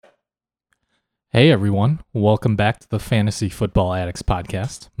Hey everyone, welcome back to the Fantasy Football Addicts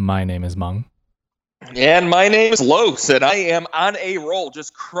podcast. My name is Mung. And my name is Los, and I am on a roll,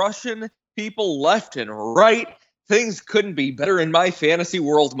 just crushing people left and right. Things couldn't be better in my fantasy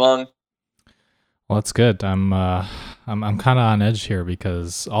world, Mung. Well, that's good. I'm kind of on edge here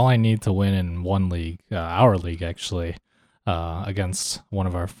because all I need to win in one league, our league actually, against one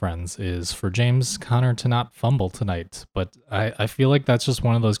of our friends, is for James Conner to not fumble tonight. But I feel like that's just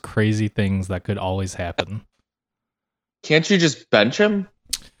one of those crazy things that could always happen. Can't you just bench him?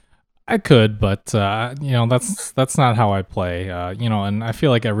 I could, but that's not how I play. And I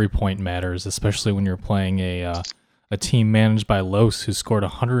feel like every point matters, especially when you're playing a team managed by Los, who scored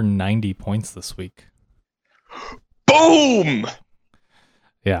 190 points this week. Boom!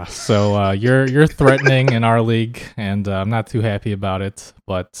 Yeah, so you're threatening in our league, and I'm not too happy about it.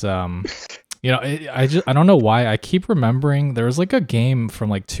 But I don't know why I keep remembering there was like a game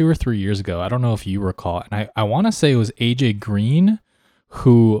from like 2 or 3 years ago. I don't know if you recall, and I want to say it was AJ Green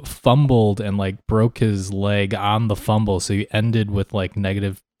who fumbled and like broke his leg on the fumble, so he ended with like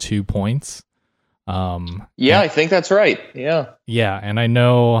 -2 points. I think that's right. Yeah, and I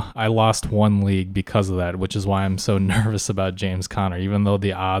know I lost one league because of that, which is why I'm so nervous about James Conner, even though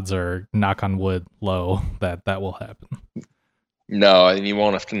the odds are, knock on wood, low that will happen. No, and you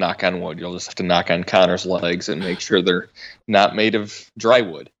won't have to knock on wood. You'll just have to knock on Connor's legs and make sure they're not made of dry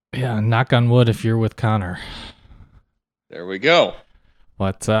wood. Yeah, knock on wood if you're with Conner. There we go.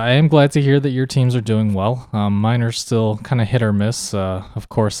 But I am glad to hear that your teams are doing well. Mine are still kind of hit or miss. Of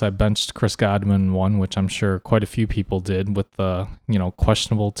course, I benched Chris Godwin one, which I'm sure quite a few people did with the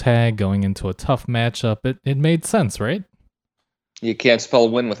questionable tag going into a tough matchup. It made sense, right? You can't spell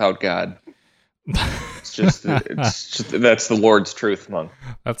win without God. It's just that's the Lord's truth, Monk.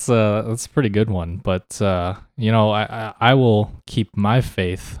 That's a pretty good one. But I will keep my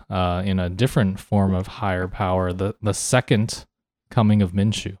faith in a different form of higher power. The second coming of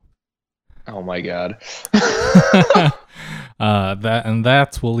Minshew. Oh my God.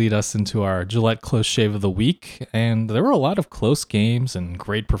 that will lead us into our Gillette Close Shave of the Week. And there were a lot of close games and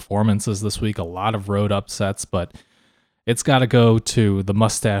great performances this week, a lot of road upsets, but it's got to go to the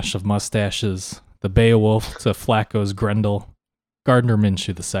mustache of mustaches, the Beowulf to Flacco's Grendel, Gardner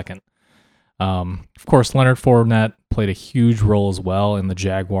Minshew II. Of course, Leonard Fournette played a huge role as well in the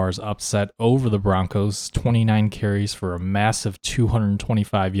Jaguars' upset over the Broncos, 29 carries for a massive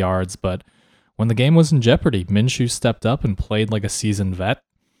 225 yards. But when the game was in jeopardy, Minshew stepped up and played like a seasoned vet.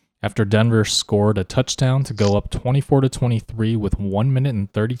 After Denver scored a touchdown to go up 24-23 with 1 minute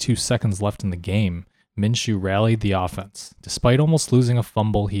and 32 seconds left in the game, Minshew rallied the offense. Despite almost losing a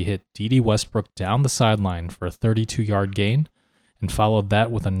fumble, he hit Dede Westbrook down the sideline for a 32-yard gain, and followed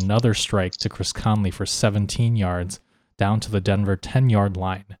that with another strike to Chris Conley for 17 yards down to the Denver 10-yard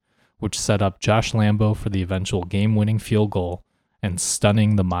line, which set up Josh Lambo for the eventual game-winning field goal and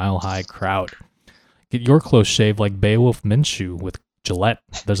stunning the mile-high crowd. Get your close shave like Beowulf Minshew with Gillette.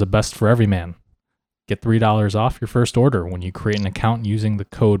 There's a best for every man. Get $3 off your first order when you create an account using the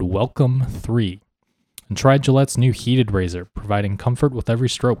code WELCOME3. And try Gillette's new heated razor, providing comfort with every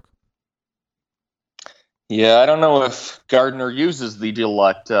stroke. Yeah, I don't know if Gardner uses the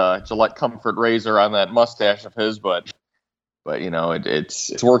Gillette Comfort Razor on that mustache of his, but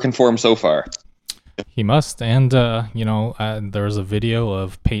it's working for him so far. He must, and there was a video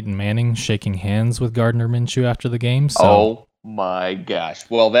of Peyton Manning shaking hands with Gardner Minshew after the game. So. Oh my gosh!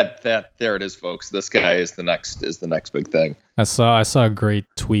 Well, that there it is, folks. This guy is the next big thing. I saw a great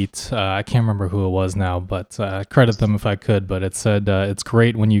tweet. I can't remember who it was now, but credit them if I could. But it said it's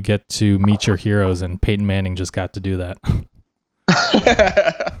great when you get to meet your heroes, and Peyton Manning just got to do that.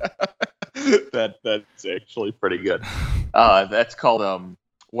 That's actually pretty good. That's called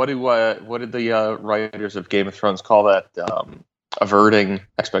what did the writers of Game of Thrones call that? Averting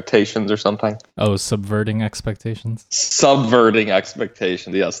expectations or something. Oh, subverting expectations. Subverting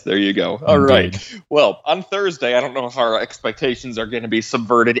expectations. Yes, there you go. All right. Well, on Thursday, I don't know if our expectations are going to be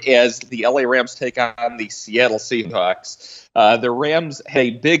subverted as the LA Rams take on the Seattle Seahawks. The Rams had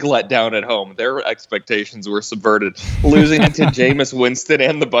a big letdown at home. Their expectations were subverted, losing to Jameis Winston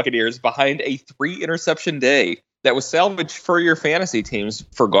and the Buccaneers behind a 3-interception day that was salvaged for your fantasy teams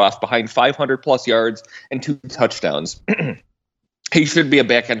for Goff behind 500 plus yards and 2 touchdowns. He should be a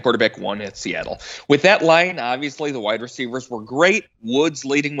back-end quarterback one at Seattle. With that line, obviously, the wide receivers were great. Woods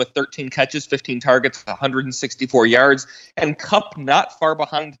leading with 13 catches, 15 targets, 164 yards. And Kupp not far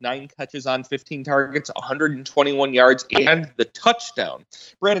behind, 9 catches on 15 targets, 121 yards, and the touchdown.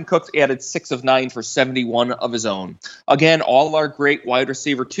 Brandon Cooks added 6 of 9 for 71 of his own. Again, all our great wide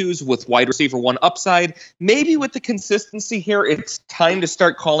receiver twos with wide receiver one upside. Maybe with the consistency here, it's time to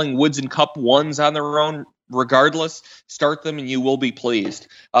start calling Woods and Kupp ones on their own. Regardless, start them and you will be pleased.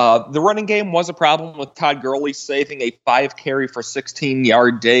 The running game was a problem with Todd Gurley saving a 5-carry for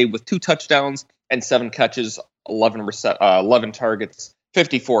 16-yard day with 2 touchdowns and 7 catches, 11 targets,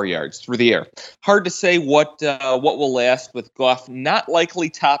 54 yards through the air. Hard to say what will last with Goff not likely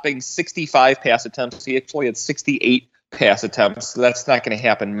topping 65 pass attempts. He actually had 68 pass attempts, so that's not going to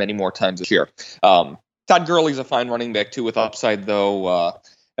happen many more times this year. Todd Gurley's a fine running back too with upside, though.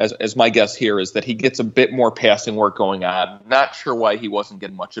 As my guess here is that he gets a bit more passing work going on. Not sure why he wasn't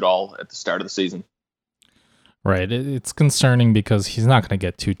getting much at all at the start of the season. Right. It's concerning because he's not going to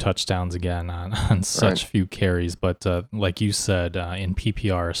get 2 touchdowns again on such few carries. But like you said, in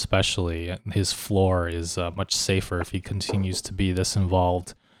PPR especially, his floor is much safer if he continues to be this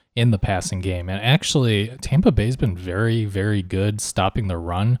involved in the passing game. And actually, Tampa Bay's been very, very good stopping the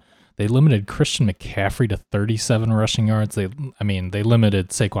run. They limited Christian McCaffrey to 37 rushing yards. They limited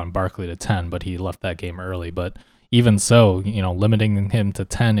Saquon Barkley to 10, but he left that game early. But even so, limiting him to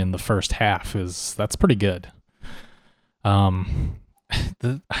 10 in the first half that's pretty good. I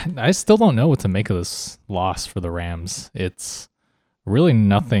still don't know what to make of this loss for the Rams. It's really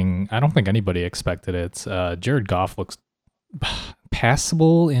nothing. I don't think anybody expected it. Jared Goff looks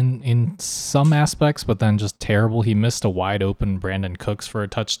passable in some aspects, but then just terrible. He missed a wide open Brandon Cooks for a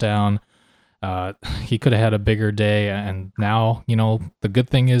touchdown. He could have had a bigger day, and now, the good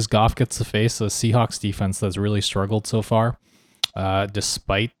thing is Goff gets to face a Seahawks defense that's really struggled so far.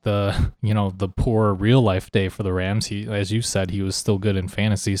 Despite the poor real life day for the Rams, as you said, he was still good in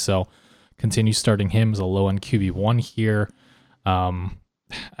fantasy, so continue starting him as a low end QB1 here.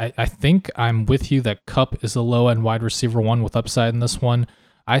 I think I'm with you that Kupp is a low-end wide receiver 1 with upside in this one.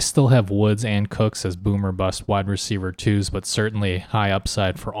 I still have Woods and Cooks as boomer bust wide receiver 2s, but certainly high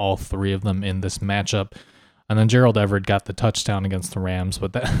upside for all 3 of them in this matchup. And then Gerald Everett got the touchdown against the Rams,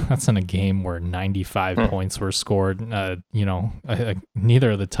 but that's in a game where 95 points were scored.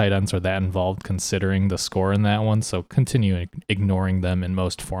 Neither of the tight ends are that involved considering the score in that one, so continue ignoring them in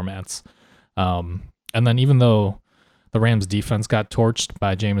most formats. And then even though the Rams defense got torched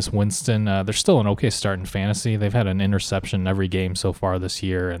by Jameis Winston, they're still an okay start in fantasy. They've had an interception in every game so far this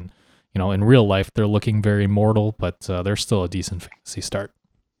year, and in real life they're looking very mortal, but they're still a decent fantasy start.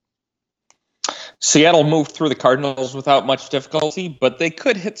 Seattle moved through the Cardinals without much difficulty, but they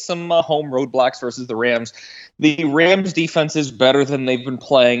could hit some home roadblocks versus the Rams. The Rams defense is better than they've been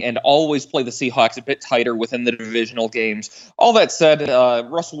playing and always play the Seahawks a bit tighter within the divisional games. All that said,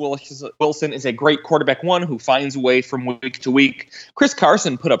 Russell Wilson is a great quarterback one who finds a way from week to week. Chris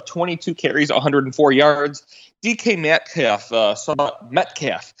Carson put up 22 carries, 104 yards. DK Metcalf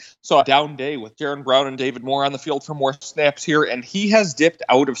saw a down day with Jaron Brown and David Moore on the field for more snaps here, and he has dipped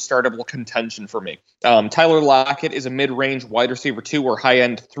out of startable contention for me. Tyler Lockett is a mid-range wide receiver 2 or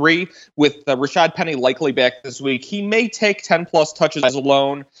high-end 3, with Rashad Penny likely back this week. He may take 10-plus touches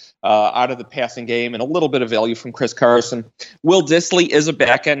alone out of the passing game and a little bit of value from Chris Carson. Will Dissly is a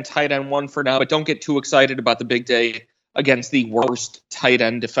back-end tight end 1 for now, but don't get too excited about the big day against the worst tight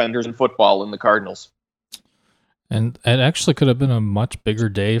end defenders in football in the Cardinals. And it actually could have been a much bigger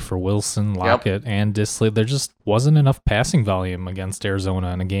day for Wilson, Lockett, and Dissly. There just wasn't enough passing volume against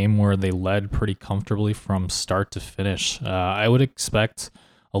Arizona in a game where they led pretty comfortably from start to finish. I would expect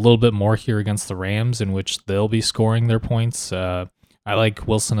a little bit more here against the Rams, in which they'll be scoring their points. I like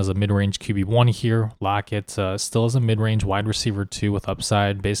Wilson as a mid-range QB1 here. Lockett still as a mid-range wide receiver 2 with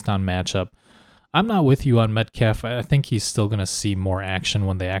upside based on matchup. I'm not with you on Metcalf. I think he's still going to see more action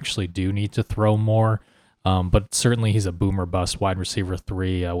when they actually do need to throw more. But certainly he's a boomer bust wide receiver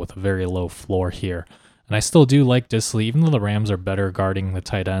 3 with a very low floor here. And I still do like Dissly, even though the Rams are better guarding the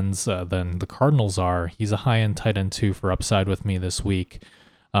tight ends than the Cardinals are. He's a high-end tight end 2 for upside with me this week.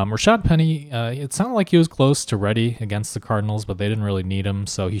 Rashad Penny, it sounded like he was close to ready against the Cardinals, but they didn't really need him,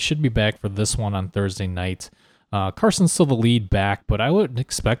 so he should be back for this one on Thursday night. Carson's still the lead back, but I would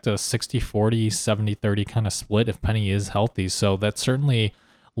expect a 60-40, 70-30 kind of split if Penny is healthy, so that certainly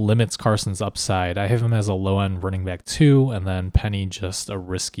limits Carson's upside. I have him as a low-end running back 2, and then Penny just a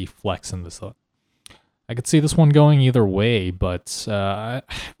risky flex in this. I could see this one going either way, but I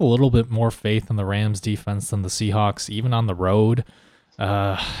have a little bit more faith in the Rams defense than the Seahawks, even on the road.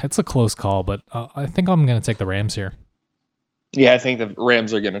 It's a close call, but I think I'm going to take the Rams here. Yeah, I think the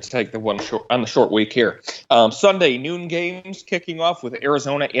Rams are going to take the one on the short week here. Sunday noon games kicking off with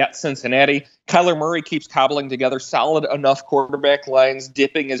Arizona at Cincinnati. Kyler Murray keeps cobbling together solid enough quarterback lines,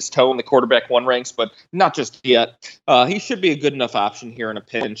 dipping his toe in the quarterback one ranks, but not just yet. He should be a good enough option here in a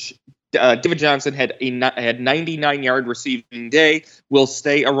pinch. David Johnson had 99-yard receiving day. Will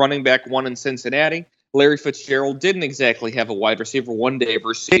stay a running back one in Cincinnati. Larry Fitzgerald didn't exactly have a wide receiver one day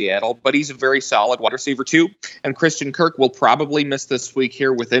versus Seattle, but he's a very solid wide receiver too. And Christian Kirk will probably miss this week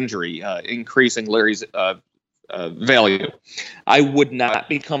here with injury, increasing Larry's value. I would not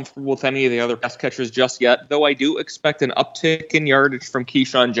be comfortable with any of the other pass catchers just yet, though I do expect an uptick in yardage from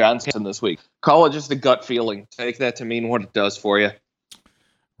Keyshawn Johnson this week. Call it just a gut feeling. Take that to mean what it does for you.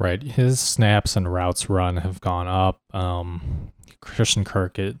 Right. His snaps and routes run have gone up. Christian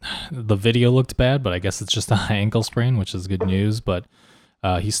Kirk, the video looked bad, but I guess it's just a high ankle sprain, which is good news. But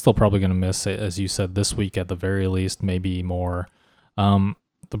he's still probably going to miss, as you said, this week at the very least, maybe more.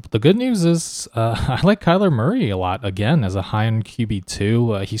 The good news is I like Kyler Murray a lot, again, as a high-end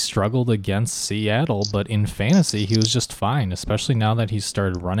QB2. He struggled against Seattle, but in fantasy, he was just fine, especially now that he's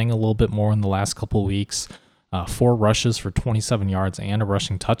started running a little bit more in the last couple weeks. 4 rushes for 27 yards and a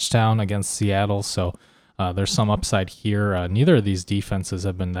rushing touchdown against Seattle, so there's some upside here. Neither of these defenses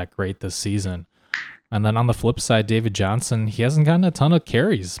have been that great this season. And then on the flip side, David Johnson, he hasn't gotten a ton of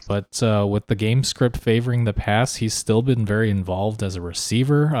carries, but with the game script favoring the pass, he's still been very involved as a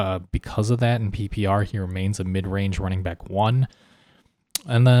receiver. Because of that, in PPR, he remains a mid-range running back 1.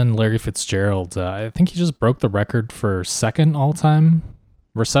 And then Larry Fitzgerald, I think he just broke the record for second all-time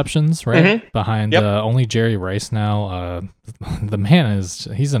receptions, right? Mm-hmm. Behind only Jerry Rice now. The man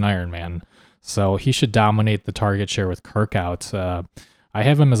he's an Iron Man. So he should dominate the target share with Kirk out. I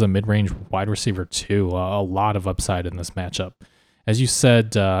have him as a mid-range wide receiver too. A lot of upside in this matchup. As you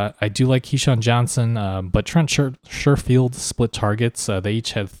said, I do like Keyshawn Johnson, but Trent Sherfield split targets. They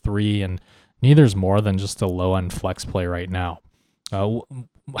each had 3, and neither's more than just a low-end flex play right now.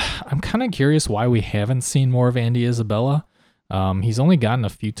 I'm kind of curious why we haven't seen more of Andy Isabella. He's only gotten a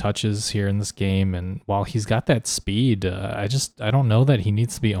few touches here in this game, and while he's got that speed, I don't know that he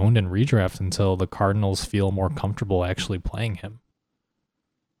needs to be owned in redraft until the Cardinals feel more comfortable actually playing him.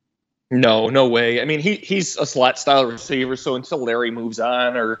 No way. I mean, he's a slot style receiver, so until Larry moves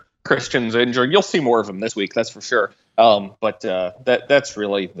on or Christian's injured, you'll see more of him this week, that's for sure. But that's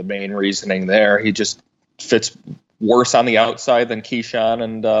really the main reasoning there. He just fits worse on the outside than Keyshawn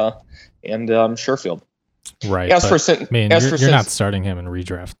and Sherfield. Right. You're not starting him in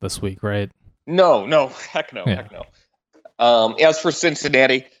redraft this week, right? No, heck no. As for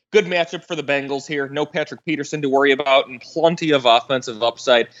Cincinnati, good matchup for the Bengals here. No Patrick Peterson to worry about and plenty of offensive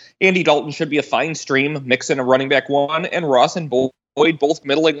upside. Andy Dalton should be a fine stream, mix in a running back 1, and Ross and Boyd, both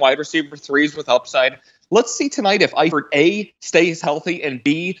middling wide receiver 3s with upside. Let's see tonight if Eifert A, stays healthy, and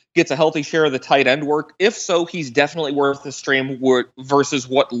B, gets a healthy share of the tight end work. If so, he's definitely worth the stream versus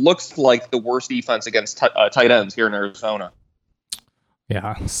what looks like the worst defense against tight ends here in Arizona.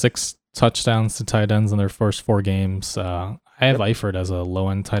 Yeah, 6 touchdowns to tight ends in their first 4 games. I have Eifert as a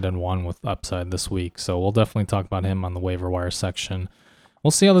low-end tight end 1 with upside this week, so we'll definitely talk about him on the waiver wire section.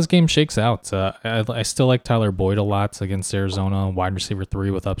 We'll see how this game shakes out. I still like Tyler Boyd a lot against Arizona, wide receiver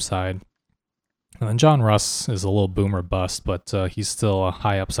 3 with upside. And then John Russ is a little boomer bust, but he's still a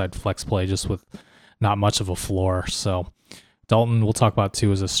high upside flex play just with not much of a floor. So Dalton, we'll talk about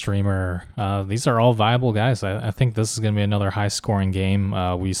too as a streamer. These are all viable guys. I think this is going to be another high scoring game.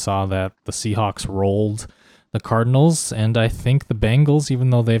 We saw that the Seahawks rolled the Cardinals, and I think the Bengals,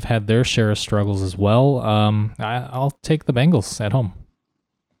 even though they've had their share of struggles as well, I'll take the Bengals at home.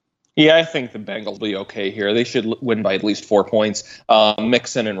 Yeah, I think the Bengals will be okay here. They should win by at least 4 points.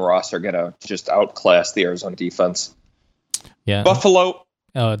 Mixon and Ross are going to just outclass the Arizona defense. Yeah. Buffalo.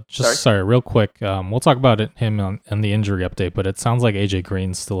 Sorry, real quick. We'll talk about him in the injury update, but it sounds like AJ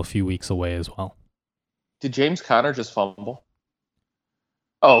Green's still a few weeks away as well. Did James Conner just fumble?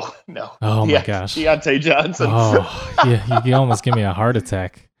 Oh, no. Oh, my gosh. Deontay Johnson. Oh, yeah, you almost give me a heart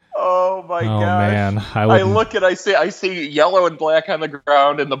attack. Oh my gosh. Man. I look and I see yellow and black on the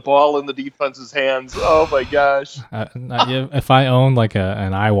ground and the ball in the defense's hands. Oh my gosh. If I owned like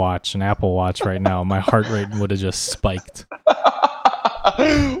an iWatch, an Apple Watch right now, my heart rate would have just spiked.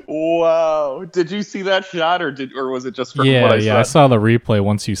 Wow. Did you see that shot or was it just from what I said? Yeah, I saw the replay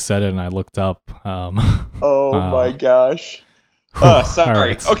once you said it and I looked up. My gosh. Sorry.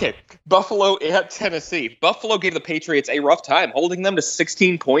 Right. Okay. Buffalo at Tennessee. Buffalo gave the Patriots a rough time, holding them to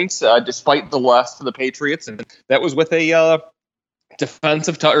 16 points despite the loss to the Patriots, and that was with a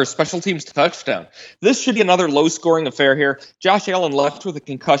or special teams touchdown. This should be another low-scoring affair here. Josh Allen left with a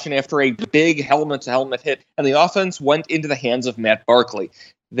concussion after a big helmet-to-helmet hit, and the offense went into the hands of Matt Barkley.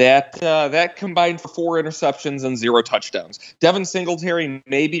 That combined for 4 interceptions and 0 touchdowns. Devin Singletary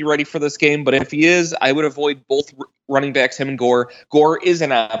may be ready for this game, but if he is, I would avoid both running backs, him and Gore. Gore is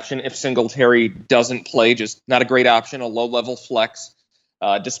an option if Singletary doesn't play, just not a great option, a low-level flex.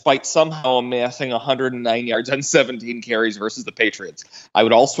 Despite somehow amassing 109 yards on 17 carries versus the Patriots. I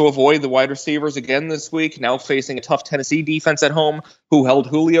would also avoid the wide receivers again this week, now facing a tough Tennessee defense at home, who held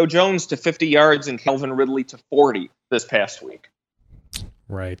Julio Jones to 50 yards and Calvin Ridley to 40 this past week.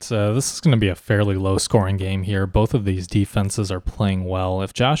 Right. This is going to be a fairly low-scoring game here. Both of these defenses are playing well.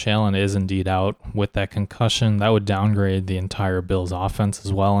 If Josh Allen is indeed out with that concussion, that would downgrade the entire Bills offense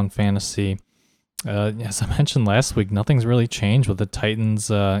as well in fantasy. As I mentioned last week, nothing's really changed with the Titans,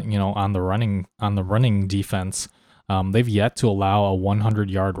 on the running defense. They've yet to allow a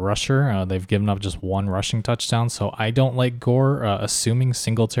 100-yard rusher. They've given up just 1 rushing touchdown, so I don't like Gore. Assuming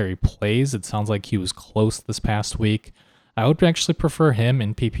Singletary plays, it sounds like he was close this past week. I would actually prefer him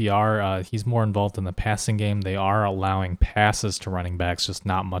in PPR. He's more involved in the passing game. They are allowing passes to running backs, just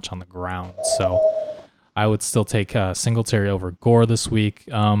not much on the ground. So I would still take Singletary over Gore this week.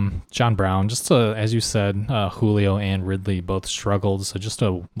 John Brown, as you said, Julio and Ridley both struggled, so just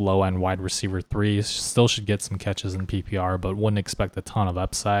a low-end wide receiver 3. Still should get some catches in PPR, but wouldn't expect a ton of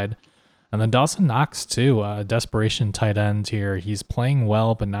upside. And then Dawson Knox, too, desperation tight end here. He's playing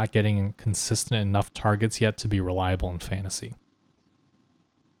well, but not getting consistent enough targets yet to be reliable in fantasy.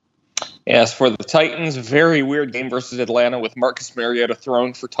 As for the Titans, very weird game versus Atlanta with Marcus Mariota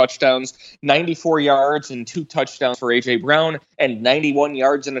thrown for touchdowns, 94 yards and 2 touchdowns for A.J. Brown, and 91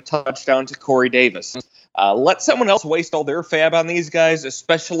 yards and a touchdown to Corey Davis. Let someone else waste all their fab on these guys,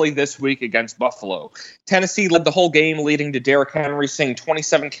 especially this week against Buffalo. Tennessee led the whole game, leading to Derrick Henry seeing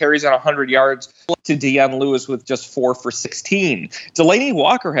 27 carries on 100 yards to Deion Lewis with just 4 for 16. Delaney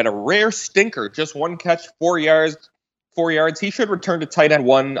Walker had a rare stinker, just 1 catch, 4 yards. He should return to tight end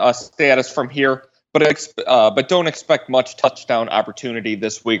 1 status from here, but don't expect much touchdown opportunity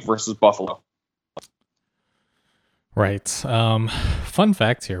this week versus Buffalo. Right. Fun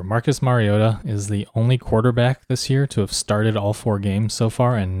fact here. Marcus Mariota is the only quarterback this year to have started all 4 games so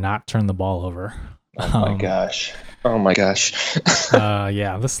far and not turned the ball over. Oh my gosh.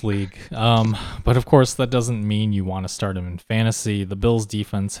 Yeah, this league. But of course, that doesn't mean you want to start him in fantasy. The Bills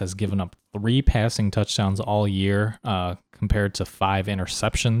defense has given up 3 passing touchdowns all year, compared to 5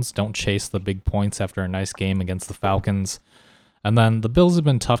 interceptions. Don't chase the big points after a nice game against the Falcons. And then the Bills have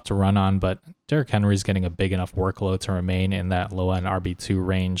been tough to run on, but Derrick Henry's getting a big enough workload to remain in that low-end RB2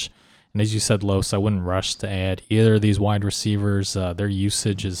 range. And as you said, Los, I wouldn't rush to add either of these wide receivers. Their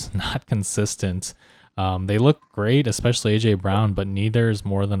usage is not consistent. They look great, especially A.J. Brown, but neither is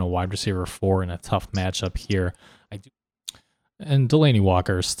more than a wide receiver 4 in a tough matchup here. And Delaney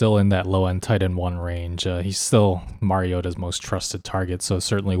Walker is still in that low-end tight end 1 range. He's still Mariota's most trusted target, so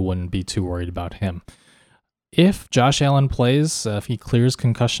certainly wouldn't be too worried about him. If Josh Allen plays, if he clears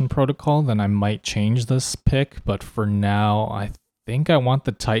concussion protocol, then I might change this pick. But for now, I think I want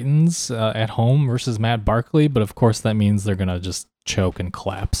the Titans at home versus Matt Barkley. But of course, that means they're going to just choke and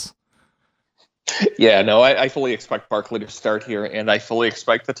collapse. Yeah, no, I fully expect Barkley to start here, and I fully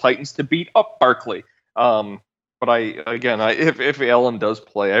expect the Titans to beat up Barkley. But if Allen does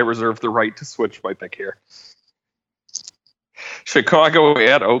play, I reserve the right to switch my pick here. Chicago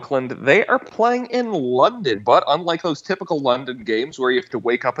at Oakland. They are playing in London, but unlike those typical London games where you have to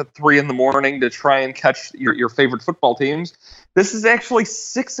wake up at 3 a.m. to try and catch your favorite football teams, this is actually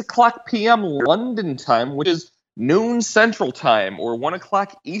 6 o'clock p.m. London time, which is noon Central Time or 1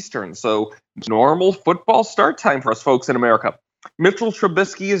 o'clock Eastern. So normal football start time for us folks in America. Mitchell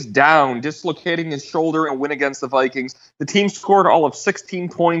Trubisky is down, dislocating his shoulder in a win against the Vikings. The team scored all of 16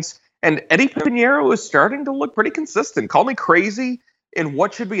 points. And Eddie Pinheiro is starting to look pretty consistent. Call me crazy in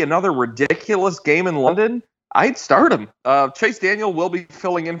what should be another ridiculous game in London. I'd start him. Chase Daniel will be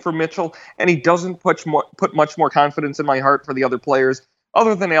filling in for Mitchell, and he doesn't put much more confidence in my heart for the other players.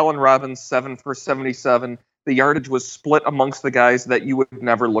 Other than Allen Robinson, 7 for 77, the yardage was split amongst the guys that you would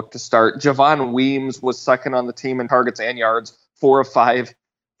never look to start. Javon Weems was second on the team in targets and yards, 4 of 5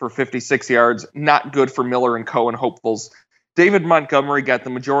 for 56 yards. Not good for Miller and Cohen hopefuls. David Montgomery got the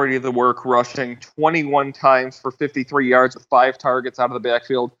majority of the work, rushing 21 times for 53 yards with 5 targets out of the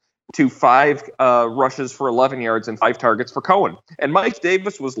backfield to 5 rushes for 11 yards and 5 targets for Cohen. And Mike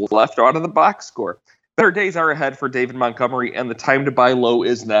Davis was left out of the box score. Better days are ahead for David Montgomery, and the time to buy low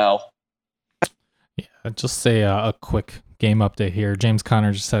is now. Yeah, just a quick game update here. James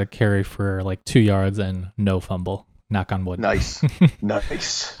Conner just had a carry for like 2 yards and no fumble. Knock on wood. Nice.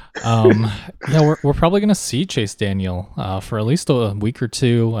 Nice. Yeah, we're probably going to see Chase Daniel for at least a week or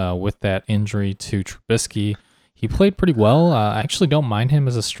two with that injury to Trubisky. He played pretty well. I actually don't mind him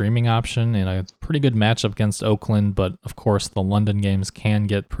as a streaming option in a pretty good matchup against Oakland, but of course the London games can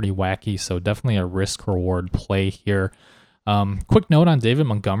get pretty wacky, so definitely a risk-reward play here. Quick note on David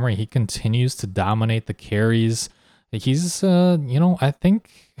Montgomery. He continues to dominate the carries. He's, I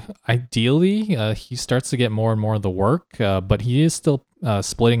think ideally he starts to get more and more of the work, but he is still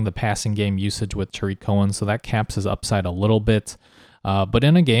splitting the passing game usage with Tariq Cohen, so that caps his upside a little bit. But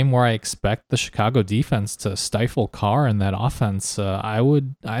in a game where I expect the Chicago defense to stifle Carr in that offense,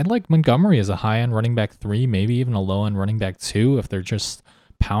 I'd like Montgomery as a high-end running back 3, maybe even a low-end running back 2 if they're just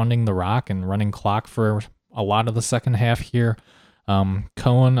pounding the rock and running clock for a lot of the second half here.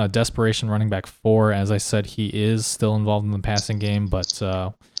 Cohen, a desperation running back 4. As I said, he is still involved in the passing game, but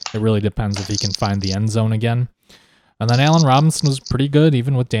it really depends if he can find the end zone again. And then Allen Robinson was pretty good,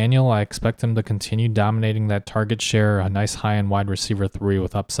 even with Daniel. I expect him to continue dominating that target share, a nice high-end wide receiver 3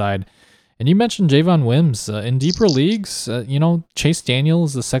 with upside. And you mentioned Javon Wims. In deeper leagues, Chase Daniel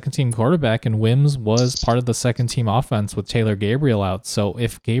is the second-team quarterback, and Wims was part of the second-team offense with Taylor Gabriel out. So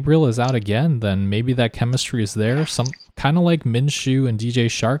if Gabriel is out again, then maybe that chemistry is there. Some kind of like Minshew and DJ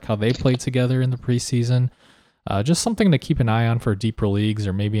Shark, how they played together in the preseason. Just something to keep an eye on for deeper leagues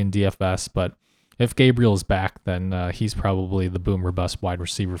or maybe in DFS, but if Gabriel is back, then he's probably the boom or bust wide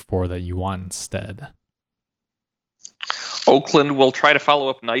receiver 4 that you want instead. Oakland will try to follow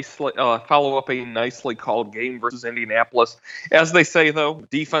up a nicely called game versus Indianapolis. As they say, though,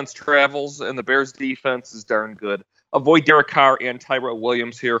 defense travels, and the Bears' defense is darn good. Avoid Derek Carr and Tyrell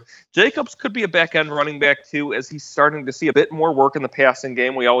Williams here. Jacobs could be a back-end running back, too, as he's starting to see a bit more work in the passing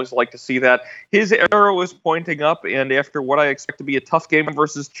game. We always like to see that. His arrow is pointing up, and after what I expect to be a tough game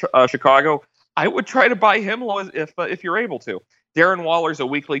versus Chicago, I would try to buy him low if you're able to. Darren Waller's a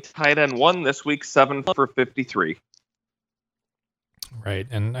weekly tight end 1 this week, 7 for 53. Right,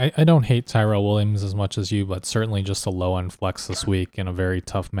 and I don't hate Tyrell Williams as much as you, but certainly just a low-end flex this week in a very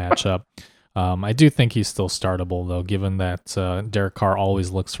tough matchup. I do think he's still startable, though, given that Derek Carr always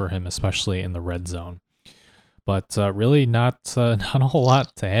looks for him, especially in the red zone. But really not a whole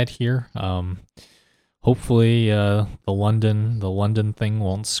lot to add here. Hopefully the London thing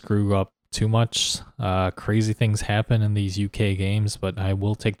won't screw up too much. Crazy things happen in these UK games, but I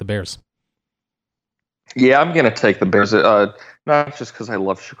will take the Bears. Yeah, I'm going to take the Bears, not just because I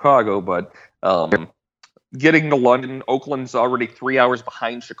love Chicago, but getting to London. Oakland's already 3 hours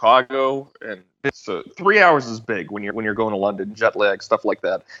behind Chicago, and it's 3 hours is big when you're going to London, jet lag, stuff like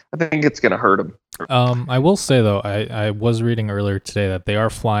that. I think it's going to hurt them. I will say, though, I was reading earlier today that they are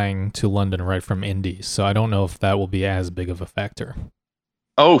flying to London right from Indy, so I don't know if that will be as big of a factor.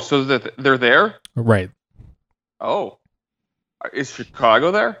 Oh, so they're there? Right. Oh. Is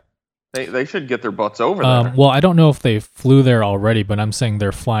Chicago there? They should get their butts over there. Well, I don't know if they flew there already, but I'm saying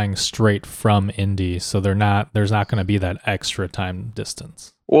they're flying straight from Indy, so there's not going to be that extra time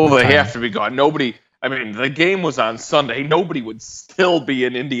distance. Well, they have to be gone. The game was on Sunday. Nobody would still be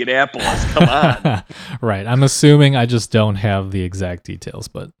in Indianapolis. Come on. Right. I'm assuming, I just don't have the exact details,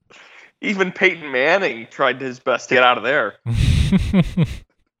 but even Peyton Manning tried his best to get out of there.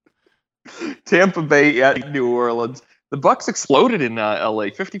 Tampa Bay at New Orleans. The Bucs exploded in LA.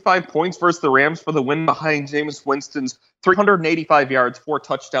 55 points versus the Rams for the win behind Jameis Winston's 385 yards, 4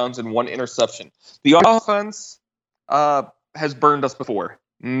 touchdowns, and 1 interception. The offense has burned us before,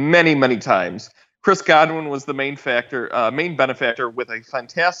 many, many times. Chris Godwin was the main benefactor with a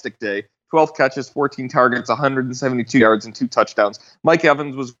fantastic day. 12 catches, 14 targets, 172 yards, and 2 touchdowns. Mike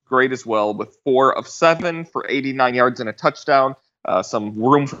Evans was great as well with 4 of 7 for 89 yards and a touchdown. Some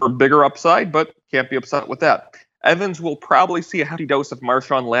room for bigger upside, but can't be upset with that. Evans will probably see a hefty dose of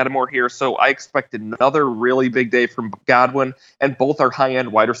Marshawn Lattimore here, so I expect another really big day from Godwin, and both are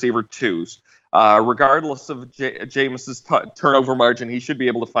high-end wide receiver 2s. Regardless of Jameis's turnover margin, he should be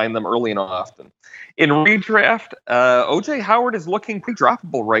able to find them early and often. In redraft, O.J. Howard is looking pretty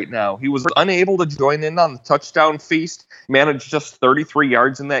droppable right now. He was unable to join in on the touchdown feast, managed just 33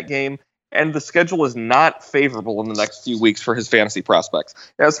 yards in that game, and the schedule is not favorable in the next few weeks for his fantasy prospects.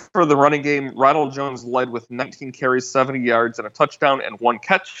 As for the running game, Ronald Jones led with 19 carries, 70 yards, and a touchdown, and 1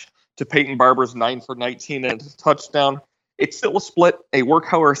 catch, to Peyton Barber's 9 for 19 and a touchdown. It's still a split. A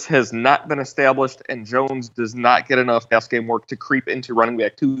workhorse has not been established, and Jones does not get enough pass game work to creep into running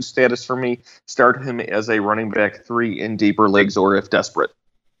back 2 status for me. Start him as a running back 3 in deeper leagues or if desperate.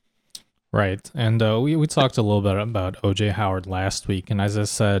 Right, and we talked a little bit about O.J. Howard last week, and as I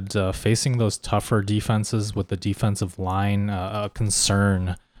said, facing those tougher defenses with the defensive line, a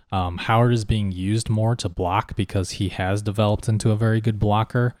concern Howard is being used more to block because he has developed into a very good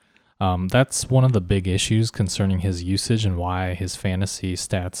blocker. That's one of the big issues concerning his usage and why his fantasy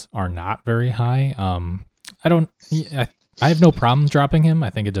stats are not very high. I have no problem dropping him. I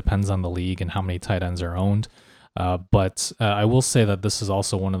think it depends on the league and how many tight ends are owned. But I will say that this is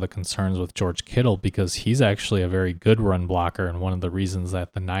also one of the concerns with George Kittle because he's actually a very good run blocker and one of the reasons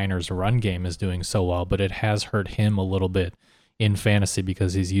that the Niners' run game is doing so well. But it has hurt him a little bit in fantasy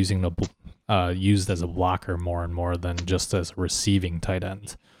because he's used as a blocker more and more than just as a receiving tight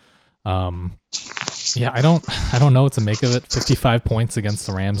end. I don't know what to make of it. 55 points against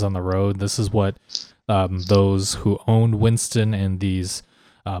the Rams on the road. This is what those who owned Winston and these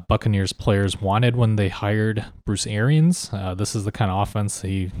Buccaneers players wanted when they hired Bruce Arians. This is the kind of offense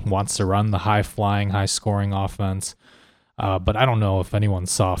he wants to run, the high-flying, high-scoring offense. But I don't know if anyone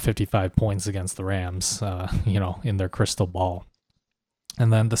saw 55 points against the Rams, in their crystal ball.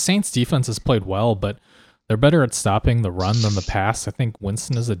 And then the Saints defense has played well, but they're better at stopping the run than the pass. I think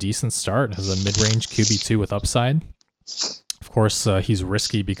Winston is a decent start, has a mid-range QB2 with upside. Of course, he's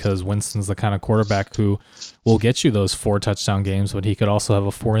risky because Winston's the kind of quarterback who will get you those 4 touchdown games, but he could also have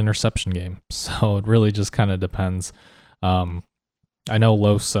a 4 interception game. So it really just kind of depends. I know,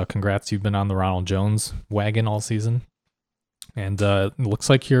 Los, congrats, you've been on the Ronald Jones wagon all season. And it looks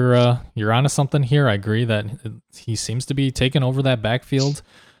like you're onto something here. I agree that he seems to be taking over that backfield.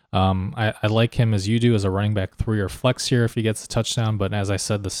 I like him as you do as a running back 3 or flex here if he gets a touchdown. But as I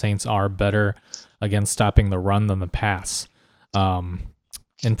said, the Saints are better against stopping the run than the pass.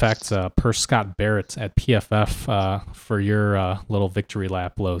 In fact, per Scott Barrett at PFF for your little victory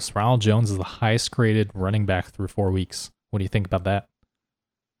lap, Los, Ronald Jones is the highest graded running back through 4 weeks. What do you think about that?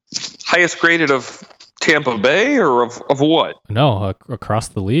 Highest graded of Tampa Bay or of what? No, across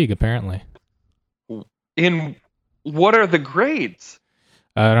the league, apparently. In what are the grades?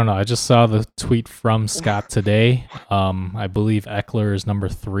 I don't know. I just saw the tweet from Scott today. I believe Eckler is number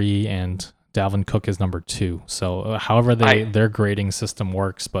 3 and Dalvin Cook is number 2. So however their grading system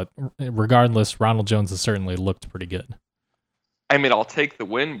works, but regardless, Ronald Jones has certainly looked pretty good. I mean, I'll take the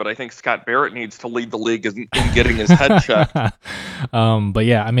win, but I think Scott Barrett needs to lead the league in getting his head checked. But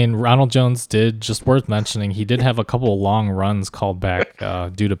yeah, I mean, Ronald Jones just worth mentioning, he did have a couple of long runs called back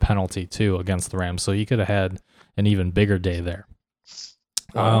due to penalty too against the Rams, so he could have had an even bigger day there.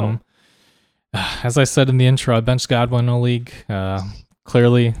 As I said in the intro, I benched Godwin in a league.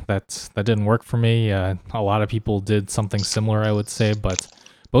 Clearly, that didn't work for me. A lot of people did something similar, I would say, but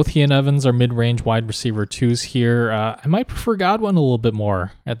both he and Evans are mid-range wide receiver 2s here. I might prefer Godwin a little bit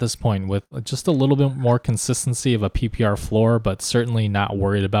more at this point with just a little bit more consistency of a PPR floor, but certainly not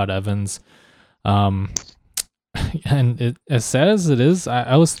worried about Evans. And as sad as it is,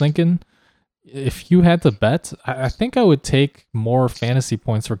 I was thinking if you had to bet, I think I would take more fantasy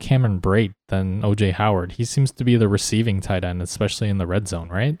points for Cameron Brate than OJ Howard. He seems to be the receiving tight end, especially in the red zone,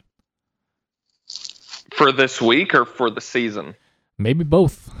 right? For this week or for the season? Maybe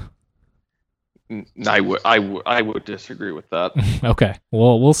both. I would disagree with that. Okay,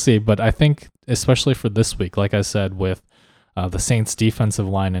 well, we'll see. But I think, especially for this week, like I said, with the Saints' defensive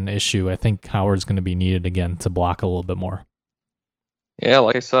line an issue, I think Howard's going to be needed again to block a little bit more. Yeah,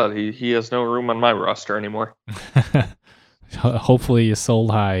 like I said, he has no room on my roster anymore. Hopefully you sold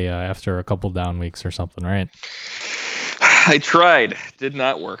high after a couple down weeks or something, right? I tried. Did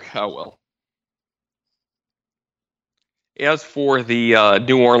not work. Oh, well. As for the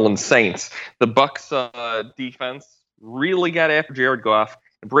New Orleans Saints, the Bucs defense really got after Jared Goff.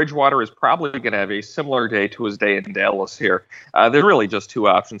 Bridgewater is probably going to have a similar day to his day in Dallas here. There's really just 2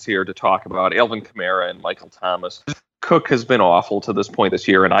 options here to talk about, Alvin Kamara and Michael Thomas. Cook has been awful to this point this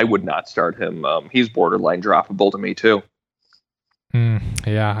year, and I would not start him. He's borderline droppable to me, too.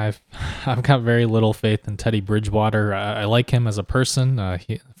 Yeah, I've got very little faith in Teddy Bridgewater. I like him as a person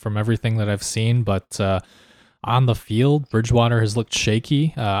from everything that I've seen, but on the field, Bridgewater has looked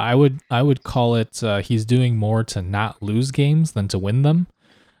shaky. I would call it he's doing more to not lose games than to win them.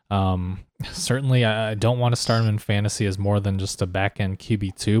 Certainly, I don't want to start him in fantasy as more than just a back-end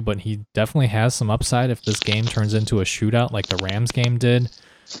QB2, but he definitely has some upside if this game turns into a shootout like the Rams game did.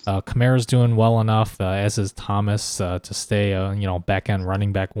 Kamara's doing well enough, as is Thomas, to stay back-end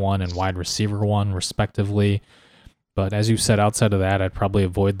running back 1 and wide receiver 1, respectively. But as you said, outside of that, I'd probably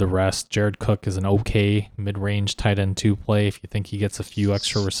avoid the rest. Jared Cook is an okay mid-range tight end 2 play if you think he gets a few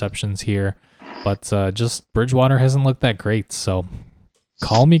extra receptions here. But just Bridgewater hasn't looked that great, so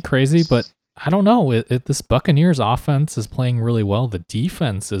call me crazy, but I don't know. This Buccaneers offense is playing really well. The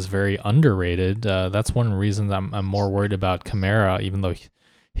defense is very underrated. That's one of the reasons I'm more worried about Kamara, even though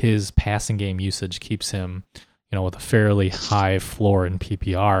his passing game usage keeps him, with a fairly high floor in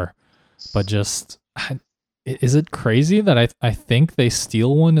PPR. But just, is it crazy that I think they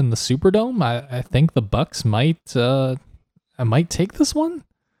steal one in the Superdome? I think the Bucks might take this one.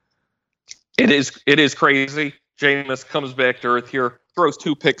 It is crazy. Jameis comes back to earth here, throws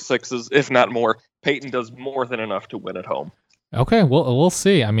 2 pick sixes, if not more. Peyton does more than enough to win at home. Okay, well, we'll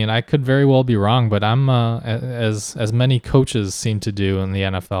see. I mean, I could very well be wrong, but I'm as many coaches seem to do in the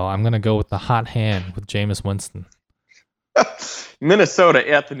NFL. I'm going to go with the hot hand with Jameis Winston. Minnesota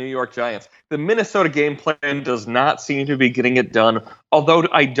at the New York Giants. The Minnesota game plan does not seem to be getting it done, although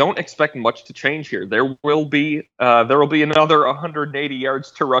I don't expect much to change here. There will be another 180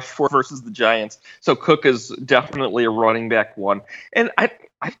 yards to rush for versus the Giants, so Cook is definitely a running back one. And I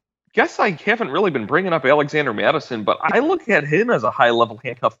guess I haven't really been bringing up Alexander Mattison, but I look at him as a high-level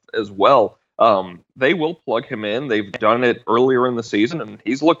handcuff as well. They will plug him in. They've done it earlier in the season, and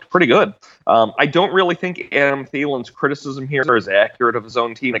he's looked pretty good. I don't really think Adam Thielen's criticism here is accurate of his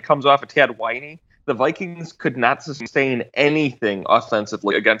own team. It comes off a tad whiny. The Vikings could not sustain anything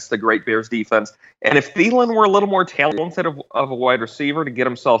offensively against the great Bears defense. And if Thielen were a little more talented of a wide receiver to get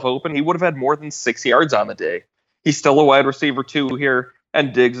himself open, he would have had more than 6 yards on the day. He's still a wide receiver 2 here,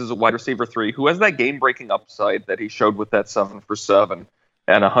 and Diggs is a wide receiver 3 who has that game-breaking upside that he showed with that 7 for 7.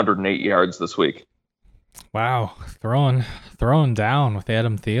 And 108 yards this week. Wow, throwing down with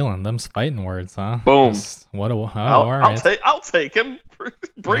Adam Thielen. Them's fighting words, huh? Boom. All right. I'll take him.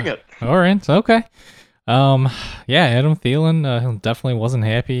 Bring it. All right. Okay. Yeah, Adam Thielen definitely wasn't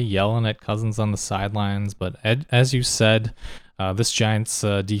happy, yelling at Cousins on the sidelines. But as you said, this Giants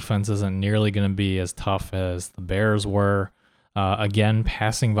defense isn't nearly going to be as tough as the Bears were. Again,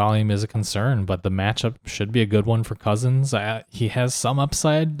 passing volume is a concern, but the matchup should be a good one for Cousins. He has some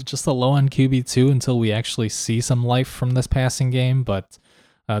upside, just a low on QB2 until we actually see some life from this passing game, but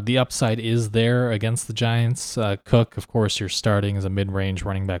the upside is there against the Giants. Cook, of course, you're starting as a mid-range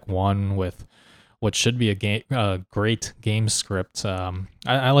running back 1 with what should be a great game script.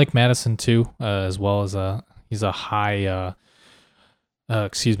 I like Madison too, as well as he's a high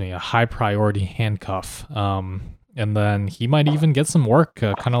priority handcuff. And then he might even get some work,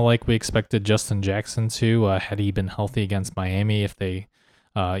 kind of like we expected Justin Jackson to, had he been healthy against Miami. If they,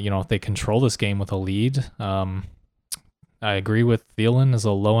 if they control this game with a lead, I agree with Thielen as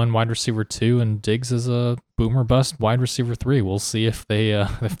a low-end wide receiver 2, and Diggs as a boomer bust wide receiver 3. We'll see if they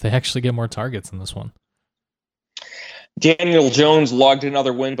actually get more targets in this one. Daniel Jones logged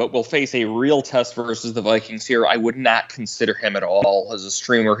another win, but will face a real test versus the Vikings here. I would not consider him at all as a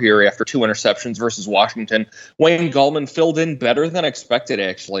streamer here after 2 interceptions versus Washington. Wayne Gallman filled in better than expected,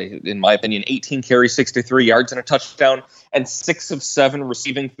 actually, in my opinion. 18 carries, 63 yards, and a touchdown, and 6 of 7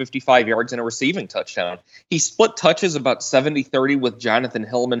 receiving 55 yards and a receiving touchdown. He split touches about 70-30 with Jonathan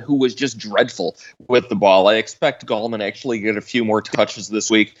Hillman, who was just dreadful with the ball. I expect Gallman actually get a few more touches this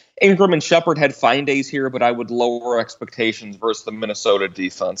week. Ingram and Shepard had fine days here, but I would lower expectations versus the Minnesota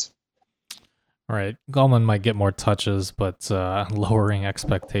defense. All right, Gallman might get more touches, but lowering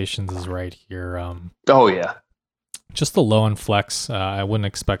expectations is right here. Oh, yeah. Just a low-end flex. I wouldn't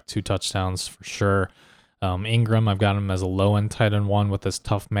expect 2 touchdowns for sure. Ingram, I've got him as a low-end tight end 1 with this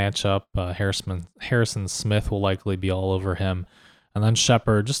tough matchup. Harrison Smith will likely be all over him. And then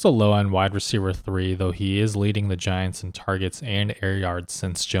Shepard, just a low-end wide receiver 3, though he is leading the Giants in targets and air yards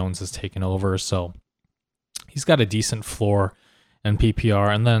since Jones has taken over. So he's got a decent floor in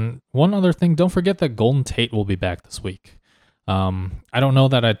PPR. And then one other thing, don't forget that Golden Tate will be back this week. I don't know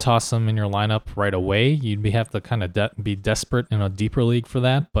that I'd toss him in your lineup right away. You'd have to kind of be desperate in a deeper league for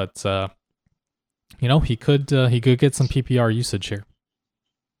that. But, he could get some PPR usage here.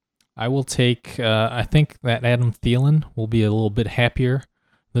 I will take, I think that Adam Thielen will be a little bit happier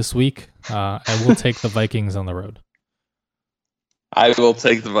this week. I will take the Vikings on the road. I will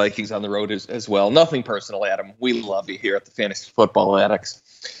take the Vikings on the road as well. Nothing personal, Adam. We love you here at the Fantasy Football Addicts.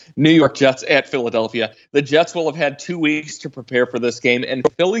 New York Jets at Philadelphia. The Jets will have had 2 weeks to prepare for this game, and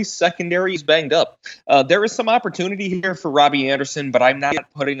Philly's secondary is banged up. There is some opportunity here for Robbie Anderson, but I'm not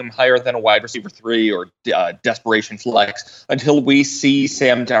putting him higher than a wide receiver 3 or desperation flex until we see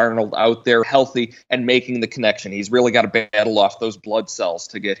Sam Darnold out there healthy and making the connection. He's really got to battle off those blood cells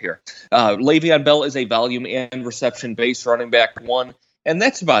to get here. Le'Veon Bell is a volume and reception-based running back 1, and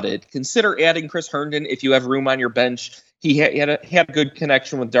that's about it. Consider adding Chris Herndon if you have room on your bench. He had a good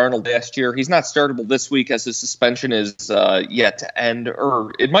connection with Darnold last year. He's not startable this week as his suspension is yet to end,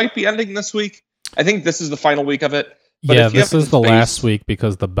 or it might be ending this week. I think this is the final week of it. But yeah, this is the last week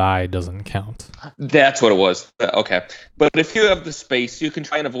because the bye doesn't count. That's what it was. Okay. But if you have the space, you can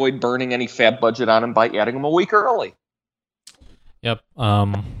try and avoid burning any fab budget on him by adding him a week early. Yep.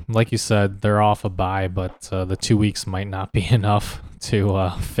 Like you said, they're off a bye, but the 2 weeks might not be enough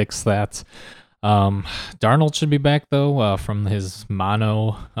to fix that. Darnold should be back though from his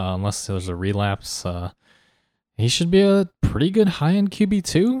mono, unless there's a relapse. He should be a pretty good high-end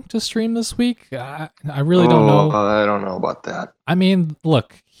QB2 to stream this week. I really don't know. I don't know about that. I mean,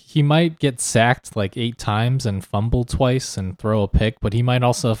 look, he might get sacked like 8 times and fumble twice and throw a pick, but he might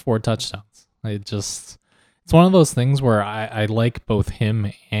also have 4 touchdowns. It's one of those things where I like both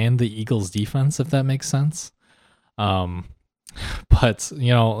him and the Eagles defense, if that makes sense. But,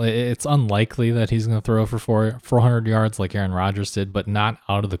 it's unlikely that he's going to throw for 400 yards like Aaron Rodgers did, but not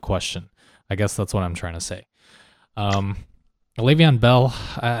out of the question. I guess that's what I'm trying to say. Le'Veon Bell,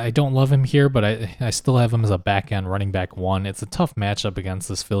 I don't love him here, but I still have him as a back-end running back 1. It's a tough matchup against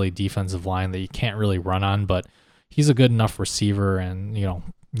this Philly defensive line that you can't really run on, but he's a good enough receiver and,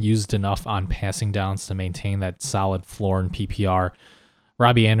 used enough on passing downs to maintain that solid floor in PPR.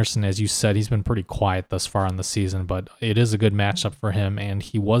 Robbie Anderson, as you said, he's been pretty quiet thus far in the season, but it is a good matchup for him, and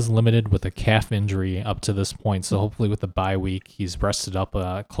he was limited with a calf injury up to this point, so hopefully with the bye week, he's rested up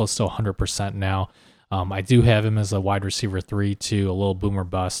close to 100% now. I do have him as a wide receiver 3 too, a little boomer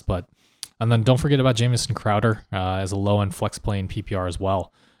bust, and then don't forget about Jamison Crowder as a low-end flex play in PPR as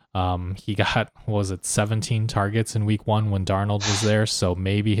well. He got, 17 targets in week 1 when Darnold was there, so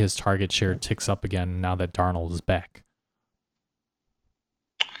maybe his target share ticks up again now that Darnold is back.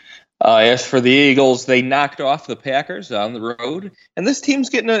 As for the Eagles, they knocked off the Packers on the road, and this team's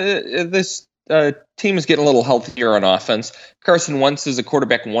getting team is getting a little healthier on offense. Carson Wentz is a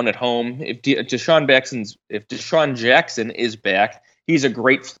quarterback 1 at home. If Deshaun Jackson is back, he's a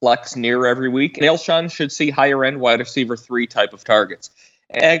great flex near every week. And Alshon should see higher end wide receiver 3 type of targets.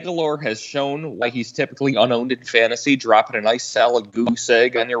 Aguilar has shown why he's typically unowned in fantasy, dropping a nice solid goose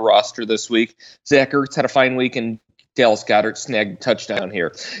egg on your roster this week. Zach Ertz had a fine week, and Dallas Goedert snagged a touchdown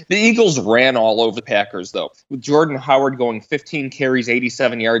here. The Eagles ran all over the Packers, though, with Jordan Howard going 15 carries,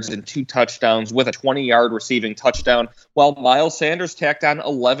 87 yards, and 2 touchdowns with a 20-yard receiving touchdown, while Miles Sanders tacked on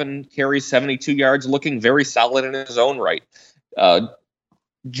 11 carries, 72 yards, looking very solid in his own right.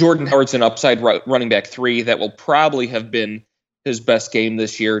 Jordan Howard's an upside running back 3 that will probably have been his best game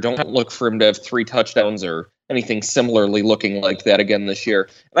this year. Don't look for him to have 3 touchdowns or anything similarly looking like that again this year.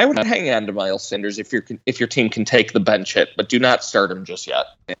 And I would hang on to Miles Sanders if your team can take the bench hit, but do not start him just yet.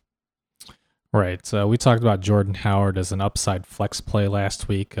 Right. We talked about Jordan Howard as an upside flex play last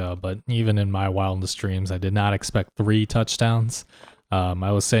week, but even in my wildest dreams, I did not expect 3 touchdowns.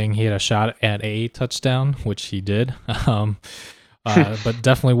 I was saying he had a shot at a touchdown, which he did. But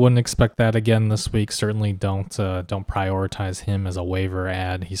definitely wouldn't expect that again this week. Certainly don't prioritize him as a waiver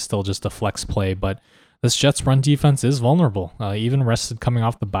ad. He's still just a flex play, but this Jets run defense is vulnerable. Even rested coming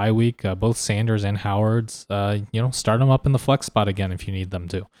off the bye week, both Sanders and Howard's, start them up in the flex spot again if you need them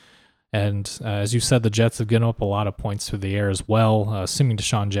to. And as you said, the Jets have given up a lot of points through the air as well. Assuming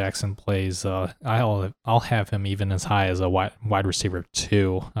Deshaun Jackson plays, I'll have him even as high as a wide receiver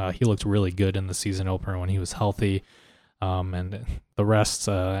 2. He looked really good in the season opener when he was healthy. And the rest,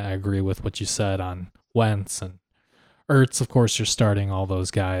 I agree with what you said on Wentz and Ertz. Of course, you're starting all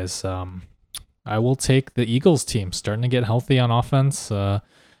those guys. I will take the Eagles team starting to get healthy on offense,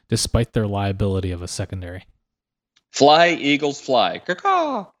 despite their liability of a secondary. Fly, Eagles, fly.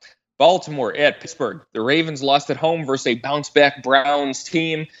 Caw-caw. Baltimore at Pittsburgh. The Ravens lost at home versus a bounce-back Browns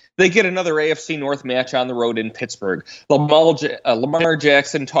team. They get another AFC North match on the road in Pittsburgh. Lamar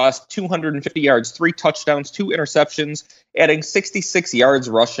Jackson tossed 250 yards, 3 touchdowns, 2 interceptions, adding 66 yards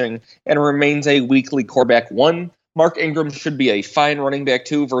rushing, and remains a weekly quarterback 1. Mark Ingram should be a fine running back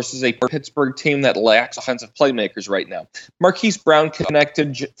 2 versus a Pittsburgh team that lacks offensive playmakers right now. Marquise Brown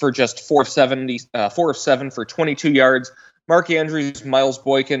connected for just 4 of 7 for 22 yards. Mark Andrews, Miles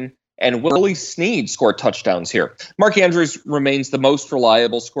Boykin, and Willie Snead scored touchdowns here. Mark Andrews remains the most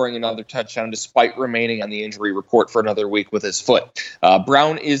reliable, scoring another touchdown despite remaining on the injury report for another week with his foot.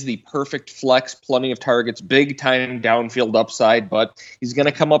 Brown is the perfect flex, plenty of targets, big-time downfield upside, but he's going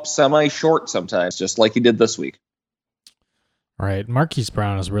to come up semi-short sometimes, just like he did this week. All right, Marquise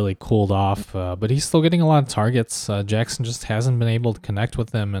Brown has really cooled off, but he's still getting a lot of targets. Jackson just hasn't been able to connect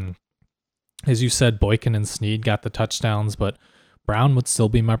with him, and as you said, Boykin and Snead got the touchdowns, but Brown would still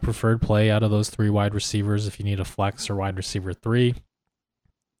be my preferred play out of those 3 wide receivers if you need a flex or wide receiver 3.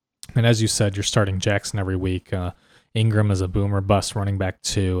 And as you said, you're starting Jackson every week. Ingram is a boomer bust running back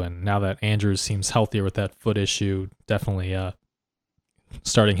 2, and now that Andrews seems healthier with that foot issue, definitely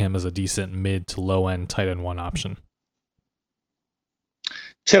starting him as a decent mid to low end tight end 1 option.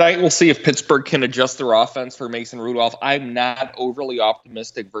 Tonight, we'll see if Pittsburgh can adjust their offense for Mason Rudolph. I'm not overly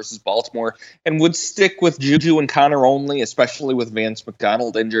optimistic versus Baltimore and would stick with Juju and Connor only, especially with Vance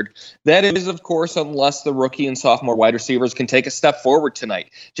McDonald injured. That is, of course, unless the rookie and sophomore wide receivers can take a step forward tonight.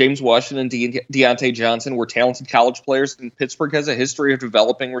 James Washington and Deontay Johnson were talented college players, and Pittsburgh has a history of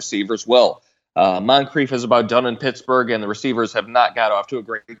developing receivers well. Moncrief is about done in Pittsburgh, and the receivers have not got off to a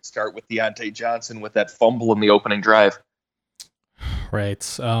great start with Deontay Johnson with that fumble in the opening drive. Right.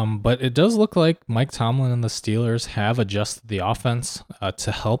 But it does look like Mike Tomlin and the Steelers have adjusted the offense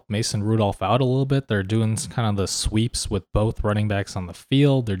to help Mason Rudolph out a little bit. They're doing kind of the sweeps with both running backs on the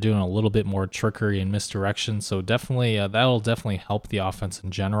field. They're doing a little bit more trickery and misdirection. So definitely, that'll definitely help the offense in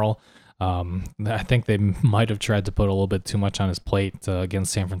general. I think they might have tried to put a little bit too much on his plate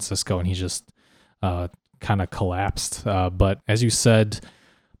against San Francisco, and he just kind of collapsed. But as you said,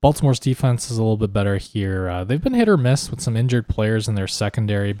 Baltimore's defense is a little bit better here. They've been hit or miss with some injured players in their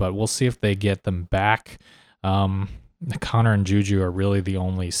secondary, but we'll see if they get them back. Connor and Juju are really the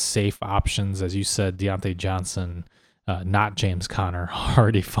only safe options. As you said, Deontay Johnson, not James Conner,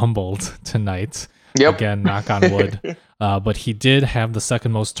 already fumbled tonight. Yep. Again, knock on wood. But he did have the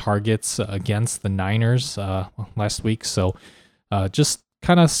second most targets against the Niners last week. So just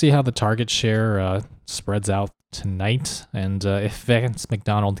kind of see how the target share spreads out tonight, and if Vance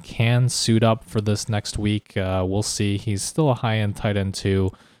McDonald can suit up for this next week, we'll see. He's still a high-end tight end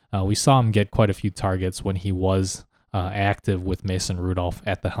too. We saw him get quite a few targets when he was active with Mason Rudolph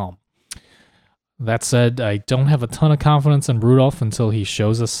at the helm. That said, I don't have a ton of confidence in Rudolph until he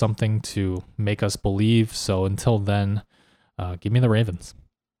shows us something to make us believe. So until then, give me the Ravens.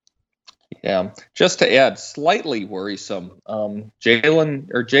 Yeah, just to add, slightly worrisome.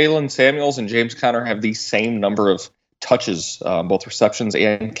 Jalen Samuels and James Conner have the same number of touches, both receptions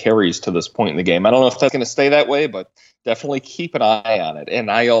and carries to this point in the game. I don't know if that's going to stay that way, but definitely keep an eye on it.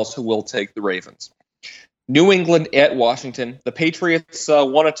 And I also will take the Ravens. New England at Washington. The Patriots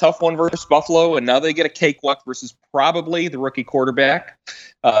won a tough one versus Buffalo, and now they get a cakewalk versus probably the rookie quarterback.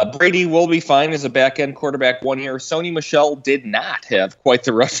 Brady will be fine as a back-end quarterback 1 year. Sony Michel did not have quite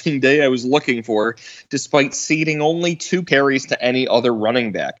the rushing day I was looking for, despite ceding only 2 carries to any other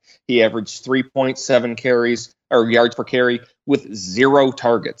running back. He averaged 3.7 carries or yards per carry with 0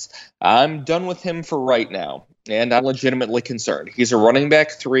 targets. I'm done with him for right now, and I'm legitimately concerned. He's a running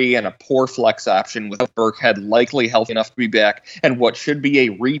back 3 and a poor flex option with Burkhead likely healthy enough to be back, and what should be a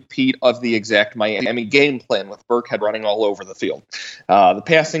repeat of the exact Miami game plan with Burkhead running all over the field. The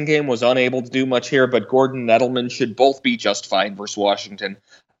passing game was unable to do much here, but Gordon and Edelman should both be just fine versus Washington.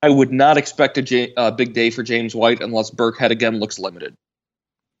 I would not expect a big day for James White unless Burkhead again looks limited.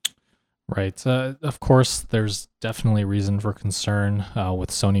 Right. Of course, there's definitely reason for concern with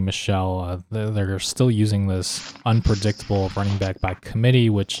Sony Michel. They're still using this unpredictable running back by committee,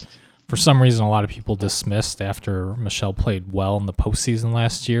 which for some reason a lot of people dismissed after Michel played well in the postseason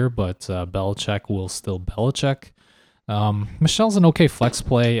last year, but Belichick will still Belichick. Michel's an okay flex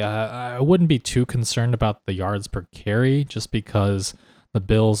play. I wouldn't be too concerned about the yards per carry just because the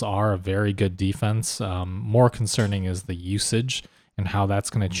Bills are a very good defense. More concerning is the usage and how that's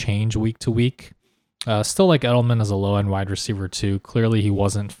going to change week to week. Still like Edelman as a low-end wide receiver too. Clearly he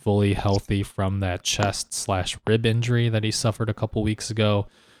wasn't fully healthy from that chest/rib injury that he suffered a couple weeks ago.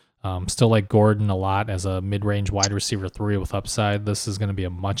 Still like Gordon a lot as a mid-range wide receiver 3 with upside. This is going to be a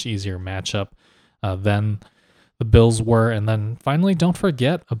much easier matchup than the Bills were. And then finally, don't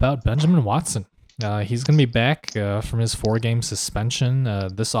forget about Benjamin Watson. He's going to be back from his 4-game suspension.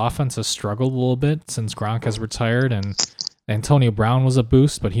 This offense has struggled a little bit since Gronk has retired, and Antonio Brown was a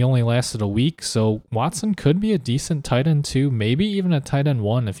boost, but he only lasted a week, so Watson could be a decent tight end 2, maybe even a tight end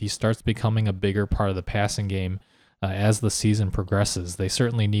 1 if he starts becoming a bigger part of the passing game as the season progresses. They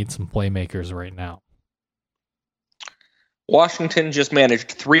certainly need some playmakers right now. Washington just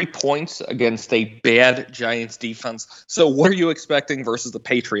managed 3 points against a bad Giants defense. So what are you expecting versus the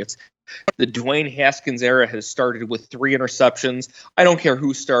Patriots? The Dwayne Haskins era has started with 3 interceptions. I don't care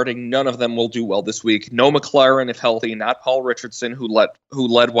who's starting. None of them will do well this week. No McLaren if healthy, not Paul Richardson, who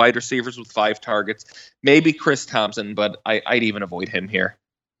led wide receivers with 5 targets. Maybe Chris Thompson, but I'd even avoid him here.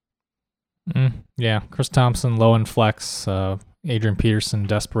 Yeah, Chris Thompson, low in flex. Adrian Peterson,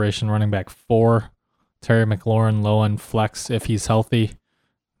 desperation running back 4. Terry McLaurin, low in flex if he's healthy.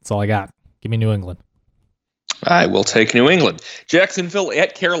 That's all I got. Give me New England. I will take New England. Jacksonville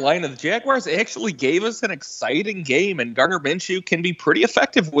at Carolina. The Jaguars actually gave us an exciting game, and Gardner Minshew can be pretty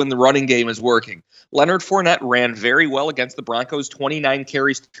effective when the running game is working. Leonard Fournette ran very well against the Broncos, 29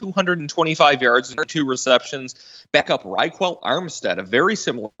 carries, 225 yards, and 2 receptions. Backup Raquel Armstead, a very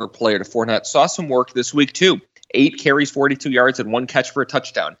similar player to Fournette, saw some work this week too. 8 carries, 42 yards, and 1 catch for a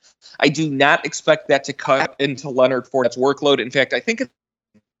touchdown. I do not expect that to cut into Leonard Fournette's workload. In fact, I think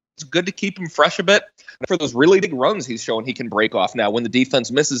it's good to keep him fresh a bit for those really big runs he's shown he can break off now when the defense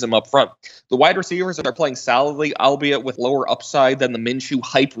misses him up front. The wide receivers are playing solidly, albeit with lower upside than the Minshew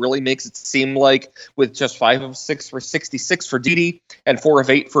hype really makes it seem like, with just 5 of 6 for 66 for Dede and 4 of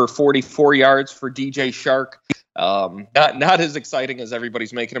 8 for 44 yards for DJ Chark. Not as exciting as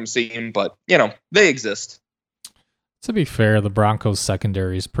everybody's making them seem, but, they exist. To be fair, the Broncos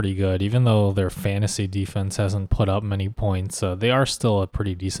secondary is pretty good. Even though their fantasy defense hasn't put up many points, they are still a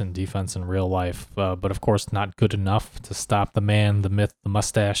pretty decent defense in real life. But of course, not good enough to stop the man, the myth, the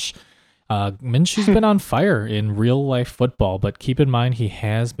mustache. Minshew's been on fire in real life football, but keep in mind he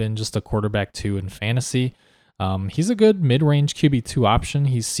has been just a quarterback 2 in fantasy. He's a good mid-range QB2 option.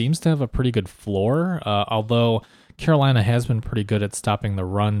 He seems to have a pretty good floor, although Carolina has been pretty good at stopping the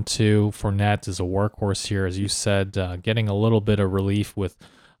run, too. Fournette is a workhorse here, as you said, getting a little bit of relief with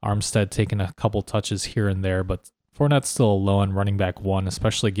Armstead taking a couple touches here and there, but Fournette's still a low-end running back 1,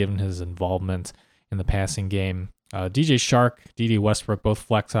 especially given his involvement in the passing game. DJ Chark, Dede Westbrook, both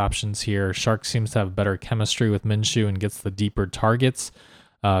flex options here. Chark seems to have better chemistry with Minshew and gets the deeper targets,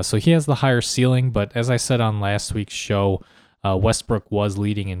 so he has the higher ceiling, but as I said on last week's show, Westbrook was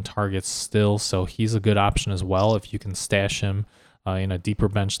leading in targets still, so he's a good option as well if you can stash him in a deeper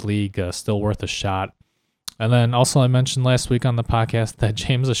bench league, still worth a shot. And then also I mentioned last week on the podcast that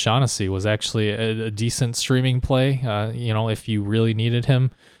James O'Shaughnessy was actually a decent streaming play, if you really needed him,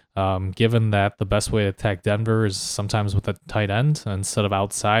 given that the best way to attack Denver is sometimes with a tight end instead of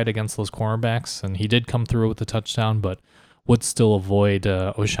outside against those cornerbacks, and he did come through with the touchdown, but would still avoid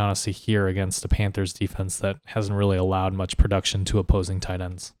O'Shaughnessy here against a Panthers defense that hasn't really allowed much production to opposing tight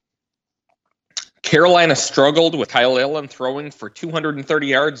ends. Carolina struggled with Kyle Allen throwing for 230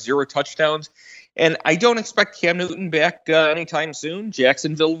 yards, 0 touchdowns. And I don't expect Cam Newton back anytime soon.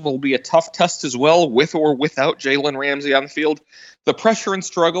 Jacksonville will be a tough test as well, with or without Jalen Ramsey on the field. The pressure and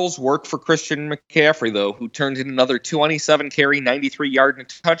struggles work for Christian McCaffrey, though, who turned in another 27 carry, 93 yard and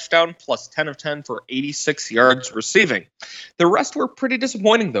a touchdown, plus 10 of 10 for 86 yards receiving. The rest were pretty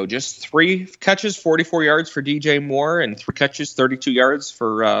disappointing, though. Just 3 catches, 44 yards for DJ Moore, and 3 catches, 32 yards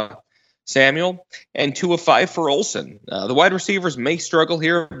for Samuel, and 2 of 5 for Olsen. The wide receivers may struggle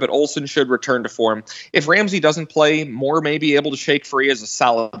here, but Olsen should return to form. If Ramsey doesn't play, Moore may be able to shake free as a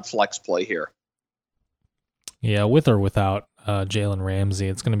solid flex play here. Yeah, with or without Jalen Ramsey,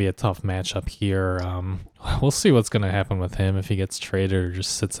 it's going to be a tough matchup here. We'll see what's going to happen with him if he gets traded or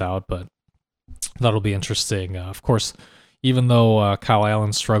just sits out, but that'll be interesting. Of course, even though Kyle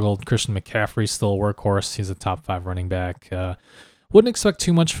Allen struggled, Christian McCaffrey's still a workhorse. He's a top 5 running back. Wouldn't expect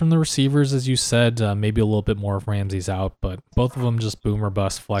too much from the receivers, as you said. Maybe a little bit more if Ramsey's out, but both of them just boom or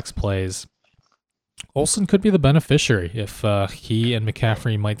bust flex plays. Olsen could be the beneficiary if he and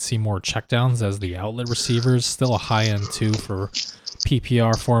McCaffrey might see more checkdowns as the outlet receivers. Still a high end too for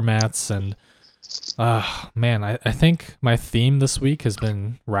PPR formats. And I think my theme this week has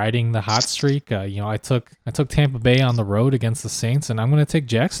been riding the hot streak. I took Tampa Bay on the road against the Saints, and I'm going to take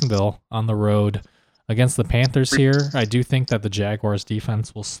Jacksonville on the road against the Panthers here. I do think that the Jaguars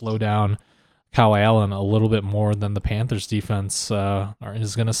defense will slow down Kyle Allen a little bit more than the Panthers defense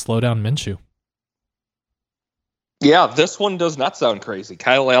is going to slow down Minshew. Yeah, this one does not sound crazy.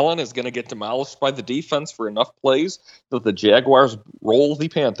 Kyle Allen is going to get demolished by the defense for enough plays that the Jaguars roll the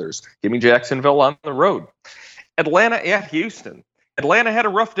Panthers. Give me Jacksonville on the road. Atlanta at Houston. Atlanta had a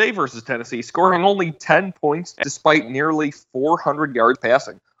rough day versus Tennessee, scoring only 10 points despite nearly 400 yards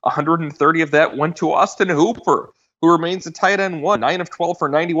passing. 130 of that went to Austin Hooper, who remains a tight end 1, 9 of 12 for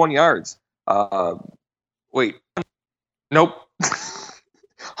 91 yards. Nope.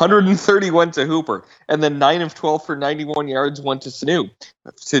 130 went to Hooper, and then 9 of 12 for 91 yards went to Sanu,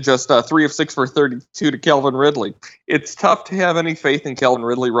 to just 3 of 6 for 32 to Calvin Ridley. It's tough to have any faith in Calvin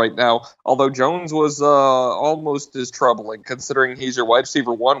Ridley right now, although Jones was almost as troubling, considering he's your wide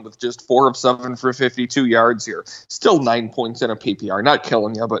receiver 1 with just 4 of 7 for 52 yards here. Still 9 points in a PPR. Not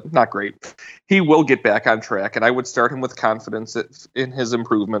killing you, but not great. He will get back on track, and I would start him with confidence in his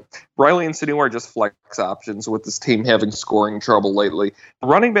improvement. Riley and Sanu are just flex options with this team having scoring trouble lately. The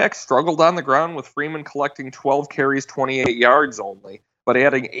running back struggled on the ground with Freeman collecting 12 carries, 28 yards only, but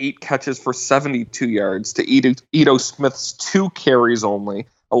adding 8 catches for 72 yards to Ito Smith's 2 carries only,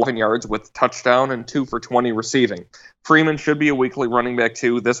 11 yards with touchdown and 2 for 20 receiving. Freeman should be a weekly running back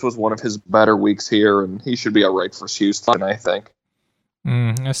too. This was one of his better weeks here, and he should be all right for Houston, I think.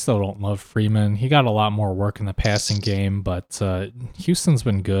 I still don't love Freeman. He got a lot more work in the passing game, but Houston's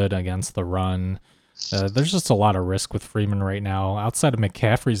been good against the run. There's just a lot of risk with Freeman right now. Outside of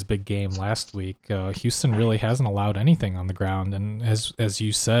McCaffrey's big game last week, Houston really hasn't allowed anything on the ground. And as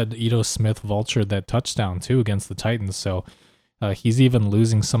you said, Ito Smith vultured that touchdown too against the Titans. So he's even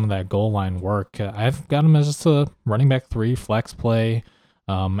losing some of that goal line work. I've got him as just a running back 3 flex play.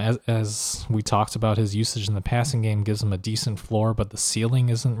 As we talked about, his usage in the passing game gives him a decent floor, but the ceiling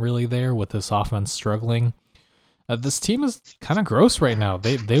isn't really there with this offense struggling. This team is kind of gross right now.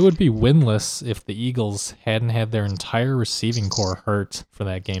 They would be winless if the Eagles hadn't had their entire receiving core hurt for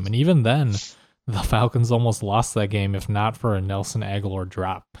that game. And even then, the Falcons almost lost that game if not for a Nelson Aguilar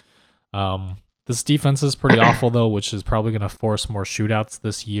drop. This defense is pretty awful, though, which is probably going to force more shootouts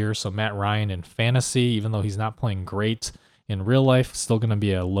this year. So Matt Ryan in fantasy, even though he's not playing great in real life, still going to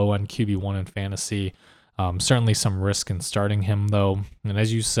be a low-end QB1 in fantasy. Certainly some risk in starting him, though. And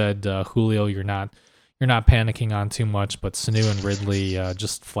as you said, Julio, you're not panicking on too much, but Sanu and Ridley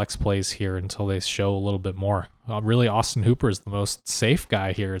just flex plays here until they show a little bit more. Really, Austin Hooper is the most safe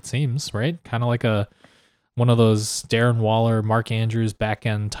guy here, it seems, right? Kind of like one of those Darren Waller, Mark Andrews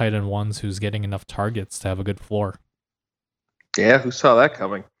back-end tight end ones who's getting enough targets to have a good floor. Yeah, who saw that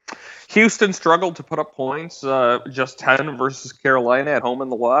coming? Houston struggled to put up points, just 10 versus Carolina at home in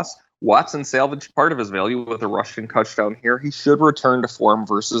the loss. Watson salvaged part of his value with a rushing touchdown here. He should return to form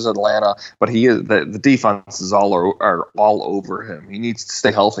versus Atlanta, but the defense is all over him. He needs to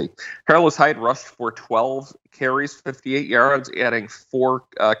stay healthy. Carlos Hyde rushed for 12 carries, 58 yards, adding 4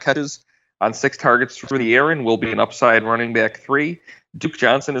 catches on 6 targets through the air, and will be an upside running back 3. Duke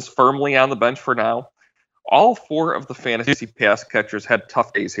Johnson is firmly on the bench for now. All 4 of the fantasy pass catchers had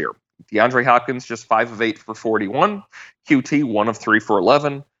tough days here. DeAndre Hopkins just 5 of 8 for 41, QT 1 of 3 for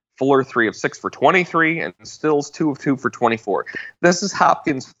 11, Fuller 3 of 6 for 23, and Stills 2 of 2 for 24. This is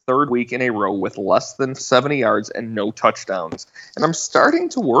Hopkins' 3rd week in a row with less than 70 yards and no touchdowns. And I'm starting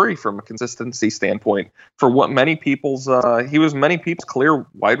to worry from a consistency standpoint for what he was many people's clear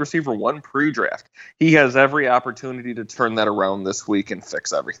wide receiver 1 pre-draft. He has every opportunity to turn that around this week and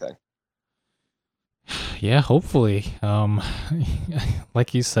fix everything. Yeah, hopefully.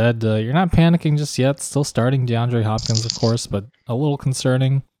 Like you said, you're not panicking just yet. Still starting DeAndre Hopkins, of course, but a little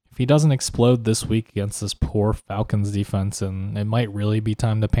concerning. If he doesn't explode this week against this poor Falcons defense, and it might really be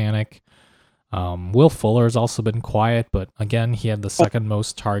time to panic. Will Fuller has also been quiet, but again, he had the second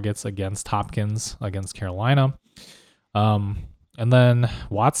most targets against Hopkins against Carolina. And then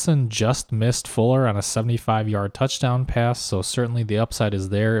Watson just missed Fuller on a 75-yard touchdown pass, so certainly the upside is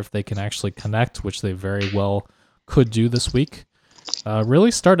there if they can actually connect, which they very well could do this week.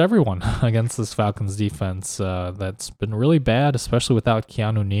 Really start everyone against this Falcons defense that's been really bad, especially without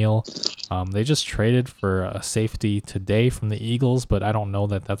Keanu Neal. They just traded for a safety today from the Eagles, but I don't know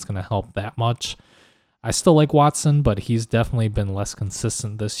that that's going to help that much. I still like Watson, but he's definitely been less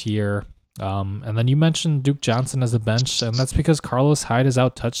consistent this year. And then you mentioned Duke Johnson as a bench, and that's because Carlos Hyde has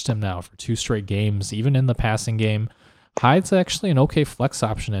outtouched him now for 2 straight games, even in the passing game. Hyde's actually an okay flex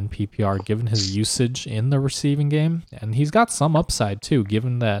option in PPR given his usage in the receiving game, and he's got some upside too,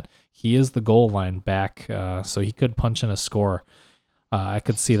 given that he is the goal line back, so he could punch in a score. I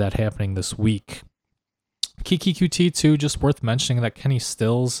could see that happening this week. Kiki QT too, just worth mentioning that Kenny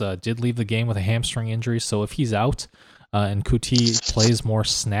Stills did leave the game with a hamstring injury, so if he's out and QT plays more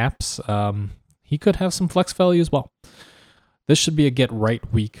snaps, he could have some flex value as well. This should be a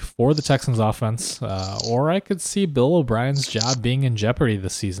get-right week for the Texans offense, or I could see Bill O'Brien's job being in jeopardy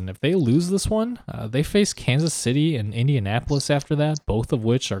this season. If they lose this one, they face Kansas City and Indianapolis after that, both of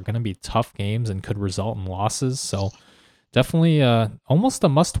which are going to be tough games and could result in losses. So definitely almost a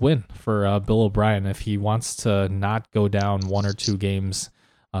must-win for Bill O'Brien if he wants to not go down 1 or 2 games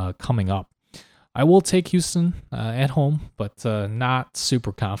coming up. I will take Houston at home, but not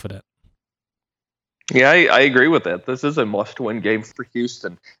super confident. Yeah, I agree with that. This is a must-win game for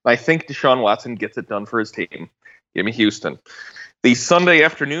Houston. I think Deshaun Watson gets it done for his team. Give me Houston. The Sunday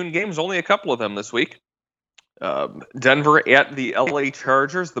afternoon games, only a couple of them this week. Denver at the LA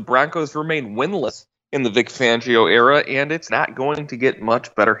Chargers. The Broncos remain winless in the Vic Fangio era, and it's not going to get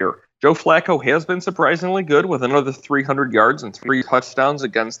much better here. Joe Flacco has been surprisingly good with another 300 yards and 3 touchdowns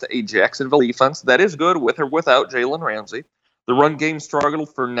against a Jacksonville defense that is good with or without Jalen Ramsey. The run game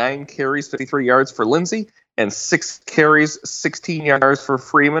struggled for 9 carries, 53 yards for Lindsey, and 6 carries, 16 yards for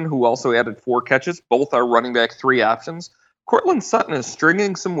Freeman, who also added 4 catches. Both are running back 3 options. Cortland Sutton is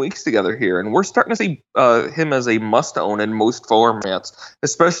stringing some weeks together here, and we're starting to see him as a must-own in most formats,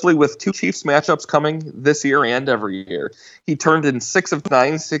 especially with 2 Chiefs matchups coming this year and every year. He turned in 6 of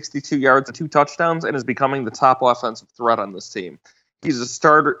 9, 62 yards and 2 touchdowns, and is becoming the top offensive threat on this team. He's a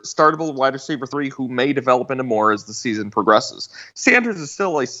startable wide receiver 3 who may develop into more as the season progresses. Sanders is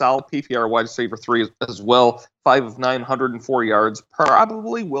still a solid PPR wide receiver 3 as well. 5 of 904 yards.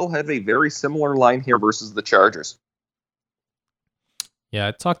 Probably will have a very similar line here versus the Chargers. Yeah,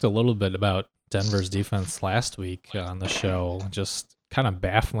 I talked a little bit about Denver's defense last week on the show. Just kind of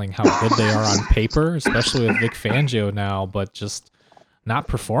baffling how good they are on paper, especially with Vic Fangio now, but just not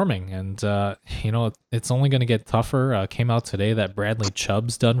performing. And, it's only going to get tougher. Came out today that Bradley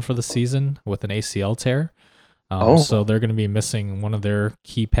Chubb's done for the season with an ACL tear. So they're going to be missing one of their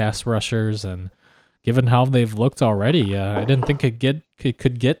key pass rushers. And given how they've looked already, I didn't think it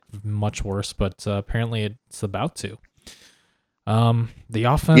could get much worse, but apparently it's about to. The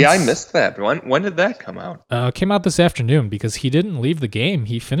offense. Yeah, I missed that. When did that come out? Came out this afternoon because he didn't leave the game.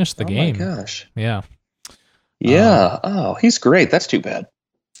 He finished the game. Oh my gosh. Yeah. Yeah. He's great. That's too bad.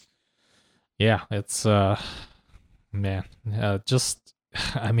 Yeah, it's man.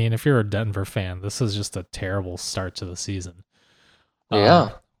 If you're a Denver fan, this is just a terrible start to the season. Yeah.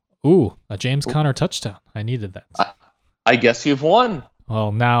 A James Conner touchdown. I needed that. I guess you've won.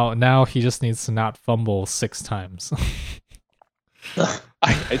 Well, now he just needs to not fumble 6 times.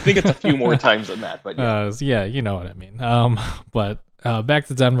 I think it's a few more times than that, but yeah, you know what I mean. But back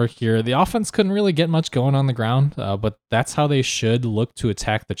to Denver here. The offense couldn't really get much going on the ground, but that's how they should look to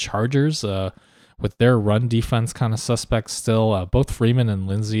attack the Chargers. With their run defense kind of suspect still, both Freeman and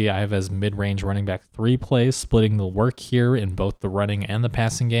Lindsay I have as mid-range running back 3 plays, splitting the work here in both the running and the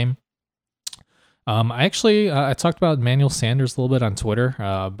passing game. I talked about Emmanuel Sanders a little bit on Twitter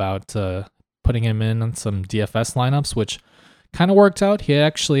about putting him in on some DFS lineups, which kind of worked out. He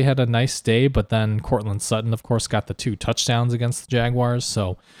actually had a nice day, but then Courtland Sutton, of course, got the 2 touchdowns against the Jaguars.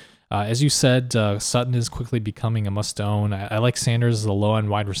 So, as you said, Sutton is quickly becoming a must-own. I like Sanders as a low-end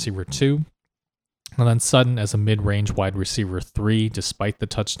wide receiver 2, and then Sutton as a mid-range wide receiver 3, despite the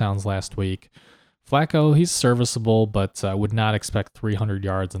touchdowns last week. Flacco, he's serviceable, but I would not expect 300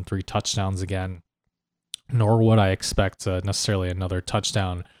 yards and 3 touchdowns again, nor would I expect necessarily another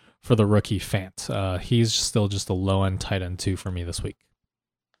touchdown for the rookie Fant. He's still just a low-end tight end 2 for me this week.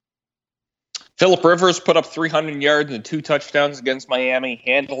 Phillip Rivers put up 300 yards and 2 touchdowns against Miami,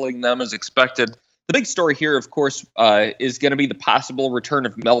 handling them as expected. The big story here, of course, is going to be the possible return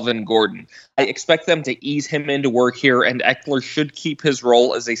of Melvin Gordon. I expect them to ease him into work here, and Eckler should keep his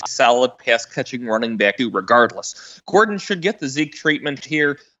role as a solid pass-catching running back regardless. Gordon should get the Zeke treatment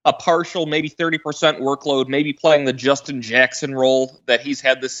here, a partial, maybe 30% workload, maybe playing the Justin Jackson role that he's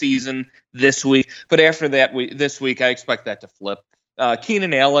had this season this week. But after that, this week, I expect that to flip.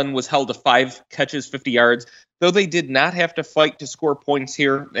 Keenan Allen was held to 5 catches, 50 yards, though they did not have to fight to score points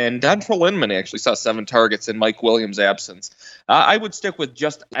here. And Dontrell Inman actually saw 7 targets in Mike Williams' absence. I would stick with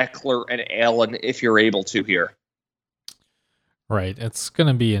just Eckler and Allen if you're able to here. Right. It's going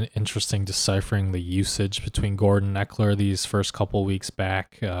to be an interesting deciphering the usage between Gordon and Eckler these first couple weeks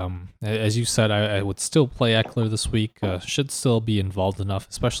back. As you said, I would still play Eckler this week. Should still be involved enough,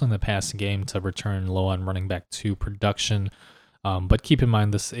 especially in the passing game, to return low on running back 2 production. But keep in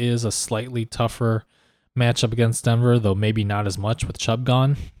mind, this is a slightly tougher matchup against Denver, though maybe not as much with Chubb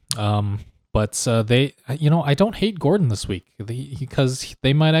gone. But I don't hate Gordon this week because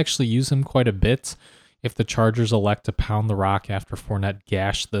they might actually use him quite a bit if the Chargers elect to pound the rock after Fournette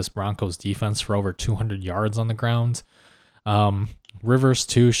gashed this Broncos defense for over 200 yards on the ground. Rivers,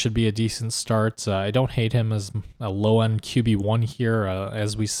 too, should be a decent start. I don't hate him as a low-end QB1 here.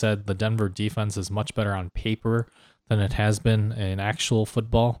 As we said, the Denver defense is much better on paper than it has been in actual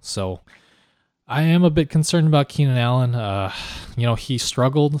football. So I am a bit concerned about Keenan Allen. He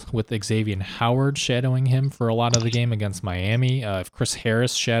struggled with Xavier Howard shadowing him for a lot of the game against Miami. If Chris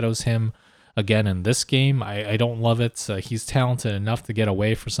Harris shadows him again in this game, I don't love it. He's talented enough to get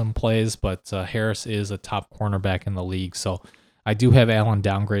away for some plays, but Harris is a top cornerback in the league. So I do have Allen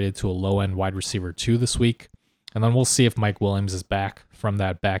downgraded to a low-end wide receiver 2 this week. And then we'll see if Mike Williams is back from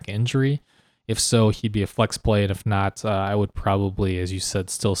that back injury. If so, he'd be a flex play, and if not, I would probably, as you said,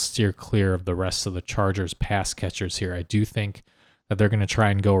 still steer clear of the rest of the Chargers pass catchers here. I do think that they're going to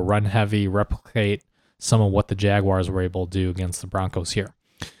try and go run heavy, replicate some of what the Jaguars were able to do against the Broncos here.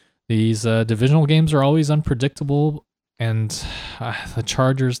 These divisional games are always unpredictable, and the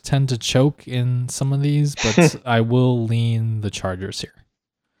Chargers tend to choke in some of these, but I will lean the Chargers here.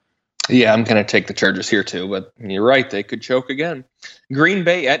 Yeah, I'm going to take the Chargers here too, but you're right. They could choke again. Green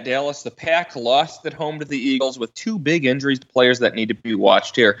Bay at Dallas. The Pack lost at home to the Eagles with two big injuries to players that need to be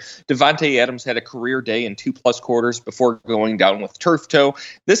watched here. Devontae Adams had a career day in 2+ quarters before going down with turf toe.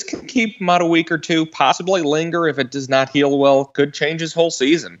 This could keep him out a week or two, possibly linger if it does not heal well. Could change his whole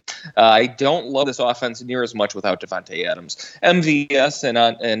season. I don't love this offense near as much without Devontae Adams. MVS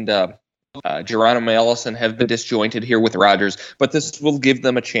and Geronimo Allison have been disjointed here with Rodgers, but this will give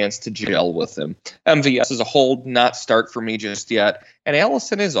them a chance to gel with him. MVS is a hold, not start for me just yet. And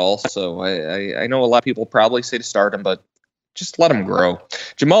Allison is also. I know a lot of people probably say to start him, but just let him grow.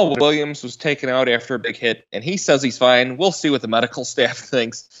 Jamal Williams was taken out after a big hit, and he says he's fine. We'll see what the medical staff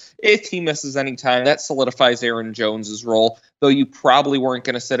thinks. If he misses any time, that solidifies Aaron Jones's role, though you probably weren't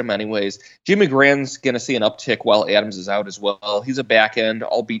going to sit him anyways. Jimmy Graham's going to see an uptick while Adams is out as well. He's a back end,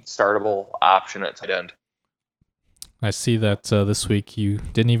 albeit startable option at tight end. I see that this week you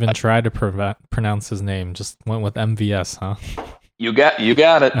didn't even try to pronounce his name, just went with MVS, huh? You got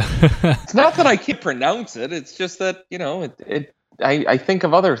it. It's not that I can't pronounce it. It's just that, I think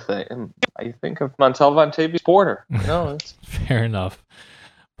of other things. I think of Montel Vontavious Porter. It's fair enough.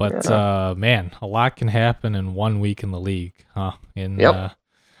 But man, a lot can happen in 1 week in the league, huh? Yep.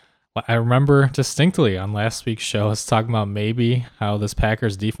 I remember distinctly on last week's show, I was talking about maybe how this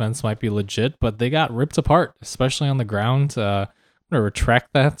Packers defense might be legit, but they got ripped apart, especially on the ground. I'm going to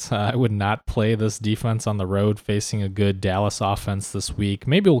retract that. I would not play this defense on the road facing a good Dallas offense this week.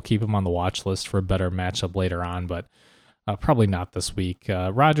 Maybe we'll keep them on the watch list for a better matchup later on, but probably not this week.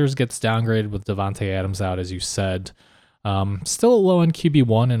 Rodgers gets downgraded with Devontae Adams out, as you said. Still a low-end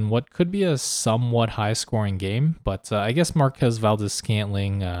QB1 in what could be a somewhat high-scoring game, but I guess Marquez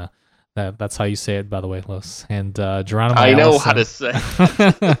Valdes-Scantling, that's how you say it, by the way, Los, and Geronimo I know Allison. how to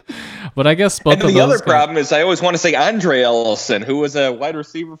say. But I guess both of those. The other problem is I always want to say Andre Ellison, who was a wide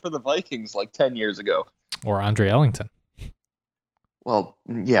receiver for the Vikings like 10 years ago. Or Andre Ellington. Well,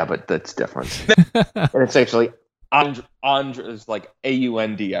 yeah, but that's different. And it's actually Andre is like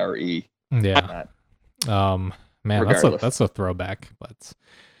Aundre. Yeah. Man, that's a throwback, but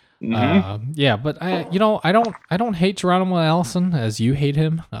yeah, but I don't hate Geronimo Allison as you hate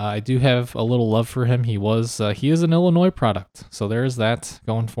him. I do have a little love for him. He is an Illinois product, so there's that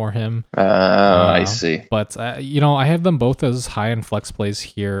going for him. I see. But I have them both as high in flex plays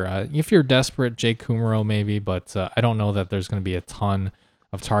here. If you're desperate, Jake Kumaro maybe, but I don't know that there's going to be a ton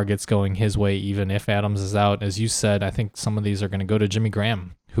of targets going his way, even if Adams is out. As you said, I think some of these are going to go to Jimmy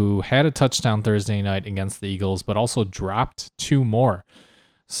Graham, who had a touchdown Thursday night against the Eagles, but also dropped 2 more.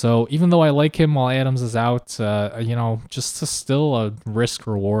 So even though I like him while Adams is out, just still a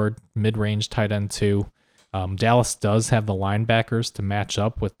risk-reward mid-range tight end too. Dallas does have the linebackers to match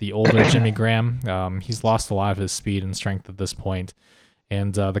up with the older Jimmy Graham. He's lost a lot of his speed and strength at this point.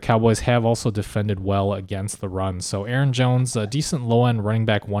 And the Cowboys have also defended well against the run. So Aaron Jones, a decent low-end running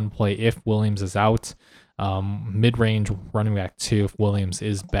back 1 play if Williams is out. Mid-range running back 2 if Williams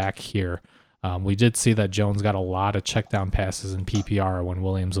is back here. We did see that Jones got a lot of check down passes in PPR when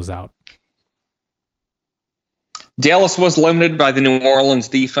Williams was out. Dallas was limited by the New Orleans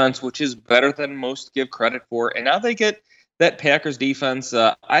defense, which is better than most give credit for. And now they get that Packers defense.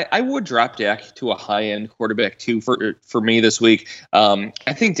 I would drop Dak to a high-end quarterback 2 for me this week.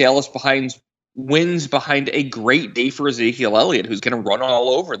 I think Dallas wins behind a great day for Ezekiel Elliott, who's going to run all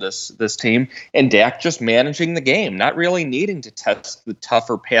over this team, and Dak just managing the game, not really needing to test the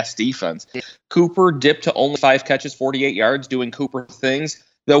tougher pass defense. Cooper dipped to only 5 catches, 48 yards, doing Cooper things,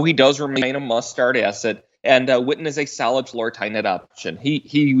 though he does remain a must-start asset. And Witten is a solid floor tight end option.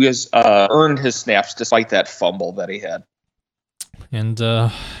 He has earned his snaps despite that fumble that he had. And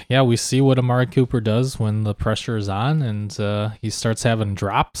we see what Amari Cooper does when the pressure is on, and he starts having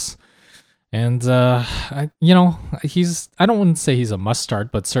drops. And I don't want to say he's a must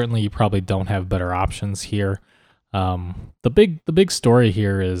start, but certainly you probably don't have better options here. The big story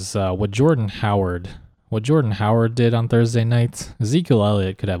here is what Jordan Howard did on Thursday night. Ezekiel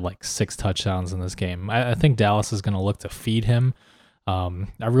Elliott could have like 6 touchdowns in this game. I think Dallas is going to look to feed him.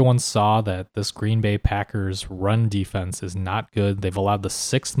 Everyone saw that this Green Bay Packers run defense is not good. They've allowed the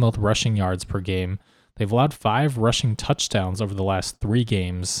 6th most rushing yards per game. They've allowed 5 rushing touchdowns over the last 3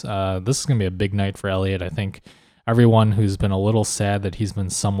 games. This is going to be a big night for Elliott. I think everyone who's been a little sad that he's been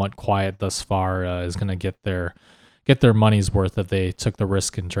somewhat quiet thus far is going to get their money's worth if they took the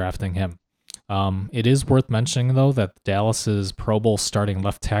risk in drafting him. It is worth mentioning, though, that Dallas's Pro Bowl starting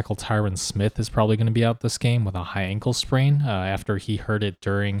left tackle Tyron Smith is probably going to be out this game with a high ankle sprain after he hurt it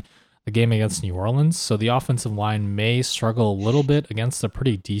during the game against New Orleans. So the offensive line may struggle a little bit against a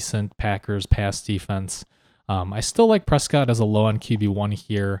pretty decent Packers pass defense. I still like Prescott as a low-end QB1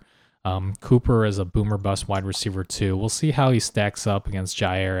 here. Cooper is a boomer bust wide receiver too. We'll see how he stacks up against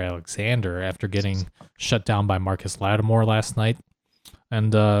Jair Alexander after getting shut down by Marcus Lattimore last night.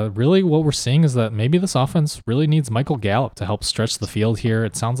 And really what we're seeing is that maybe this offense really needs Michael Gallup to help stretch the field here.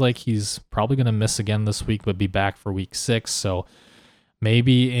 It sounds like he's probably going to miss again this week, but be back for week 6. So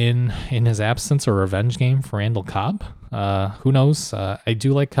maybe in his absence, a revenge game for Randall Cobb. Who knows? I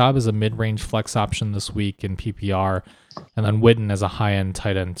do like Cobb as a mid-range flex option this week in PPR. And then Witten as a high-end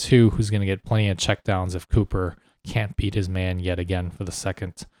tight end too, who's going to get plenty of checkdowns if Cooper can't beat his man yet again for the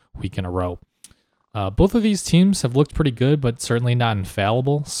second week in a row. Both of these teams have looked pretty good, but certainly not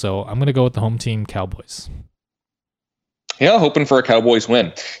infallible. So I'm going to go with the home team, Cowboys. Yeah, hoping for a Cowboys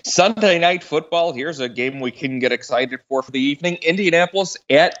win. Sunday Night Football. Here's a game we can get excited for the evening. Indianapolis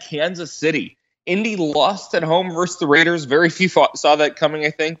at Kansas City. Indy lost at home versus the Raiders. Very few saw that coming,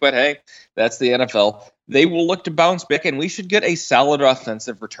 I think. But hey, that's the NFL. They will look to bounce back, and we should get a solid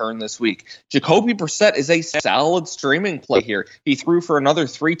offensive return this week. Jacoby Brissett is a solid streaming play here. He threw for another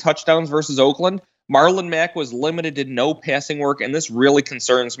 3 touchdowns versus Oakland. Marlon Mack was limited to no passing work, and this really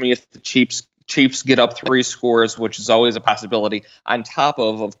concerns me if the Chiefs get up 3 scores, which is always a possibility, on top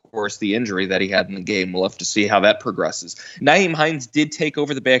of course, the injury that he had in the game. We'll have to see how that progresses. Nyheim Hines did take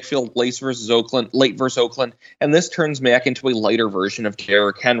over the backfield late versus Oakland, and this turns Mack into a lighter version of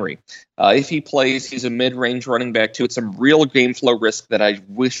Derrick Henry. If he plays, he's a mid-range running back, too. It's some real game flow risk that I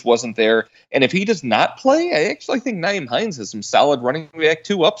wish wasn't there. And if he does not play, I actually think Nyheim Hines has some solid running back,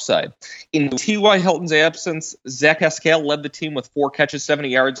 2 upside. In T.Y. Hilton's absence, Zach Pascal led the team with 4 catches, 70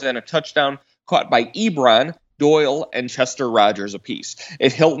 yards, and a touchdown, caught by Ebron, Doyle, and Chester Rogers apiece.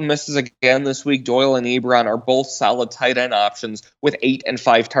 If Hilton misses again this week, Doyle and Ebron are both solid tight end options with 8 and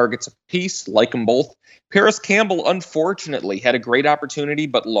 5 targets apiece. Like them both. Paris Campbell, unfortunately, had a great opportunity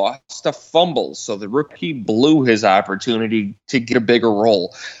but lost a fumble, so the rookie blew his opportunity to get a bigger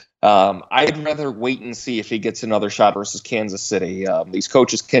role. I'd rather wait and see if he gets another shot versus Kansas City. These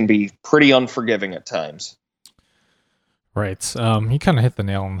coaches can be pretty unforgiving at times. Right. He kind of hit the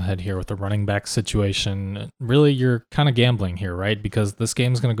nail on the head here with the running back situation. Really, you're kind of gambling here, right? Because this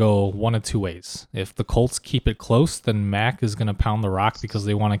game's going to go one of 2 ways. If the Colts keep it close, then Mack is going to pound the rock because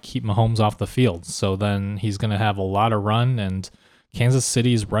they want to keep Mahomes off the field. So then he's going to have a lot of run, and Kansas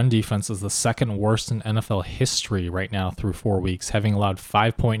City's run defense is the second worst in NFL history right now through 4 weeks, having allowed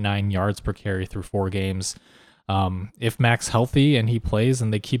 5.9 yards per carry through 4 games. If Mack's healthy and he plays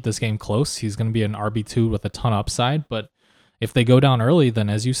and they keep this game close, he's going to be an RB2 with a ton of upside, but if they go down early,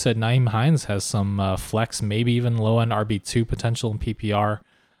 then as you said, Nyheim Hines has some flex, maybe even low-end RB2 potential in PPR.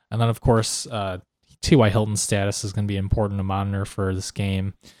 And then, of course, T.Y. Hilton's status is going to be important to monitor for this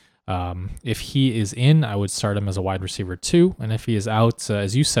game. If he is in, I would start him as a wide receiver 2. And if he is out,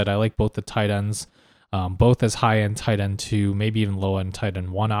 as you said, I like both the tight ends, both as high-end tight end 2, maybe even low-end tight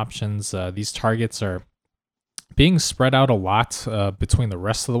end 1 options. These targets are being spread out a lot between the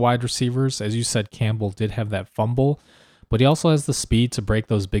rest of the wide receivers. As you said, Campbell did have that fumble, but he also has the speed to break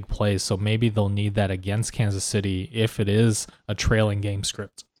those big plays, so maybe they'll need that against Kansas City if it is a trailing game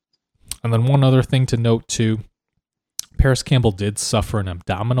script. And then one other thing to note, too, Paris Campbell did suffer an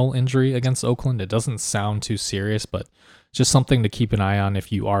abdominal injury against Oakland. It doesn't sound too serious, but just something to keep an eye on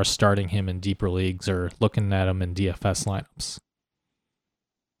if you are starting him in deeper leagues or looking at him in DFS lineups.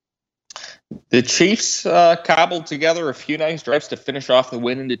 The Chiefs cobbled together a few nice drives to finish off the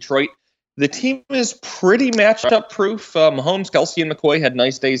win in Detroit. The team is pretty matched up proof. Mahomes, Kelsey, and McCoy had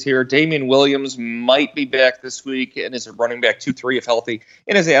nice days here. Damian Williams might be back this week and is a running back 2-3 if healthy.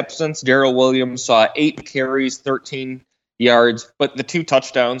 In his absence, Darrell Williams saw 8 carries, 13 yards, but the 2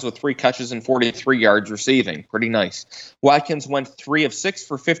 touchdowns with 3 catches and 43 yards receiving. Pretty nice. Watkins went 3 of 6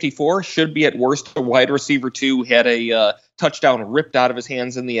 for 54. Should be at worst a wide receiver 2. Had a touchdown ripped out of his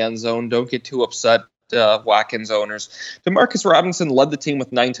hands in the end zone. Don't get too upset, Watkins owners. Demarcus Robinson led the team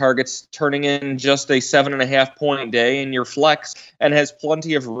with 9 targets, turning in just a 7.5 point day in your flex, and has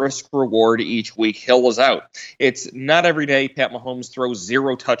plenty of risk reward each week. Hill is out. It's not every day Pat Mahomes throws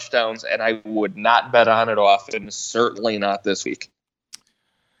 0 touchdowns, and I would not bet on it often. Certainly not this week.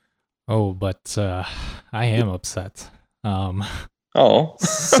 Oh, but I am upset. Oh,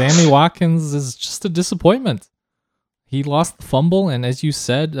 Sammy Watkins is just a disappointment. He lost the fumble, and as you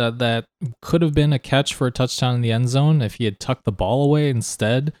said, that could have been a catch for a touchdown in the end zone if he had tucked the ball away.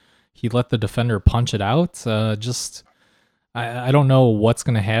 Instead, he let the defender punch it out. I don't know what's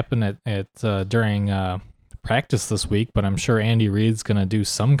going to happen during practice this week, but I'm sure Andy Reid's going to do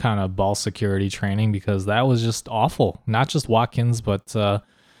some kind of ball security training because that was just awful. Not just Watkins, but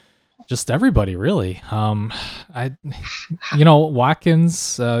just everybody, really.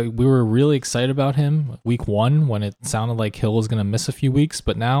 Watkins, we were really excited about him week 1 when it sounded like Hill was going to miss a few weeks,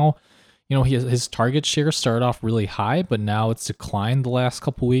 but now his target share started off really high, but now it's declined the last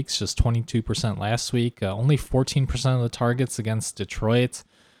couple weeks, just 22% last week, only 14% of the targets against Detroit.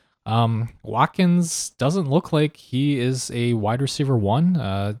 Watkins doesn't look like he is a wide receiver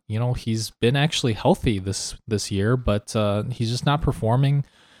one. He's been actually healthy this year, but he's just not performing.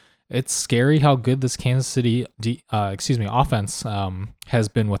 It's scary how good this Kansas City offense has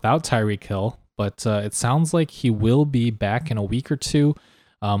been without Tyreek Hill, but it sounds like he will be back in a week or two.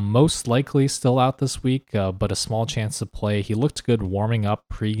 Most likely still out this week, but a small chance to play. He looked good warming up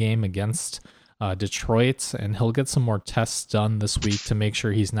pregame against Detroit, and he'll get some more tests done this week to make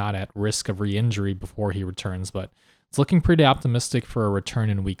sure he's not at risk of re-injury before he returns, but it's looking pretty optimistic for a return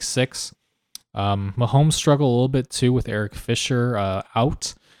in week 6. Mahomes struggled a little bit too with Eric Fisher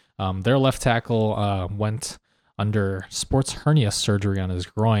out. Their left tackle went under sports hernia surgery on his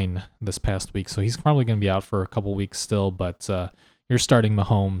groin this past week, so he's probably going to be out for a couple weeks still, but you're starting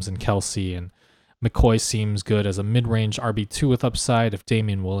Mahomes and Kelsey, and McCoy seems good as a mid-range RB2 with upside. If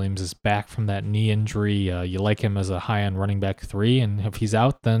Damian Williams is back from that knee injury, you like him as a high-end running back 3, and if he's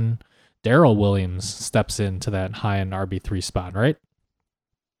out, then Darrell Williams steps into that high-end RB3 spot, right?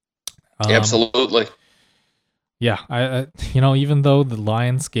 Absolutely. Yeah, I even though the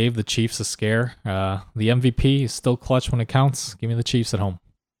Lions gave the Chiefs a scare, the MVP is still clutch when it counts. Give me the Chiefs at home.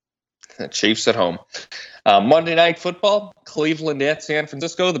 Chiefs at home. Monday Night Football, Cleveland at San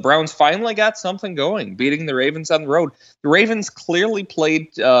Francisco. The Browns finally got something going, beating the Ravens on the road. The Ravens clearly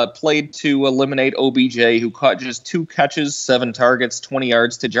played to eliminate OBJ, who caught just 2 catches, 7 targets, 20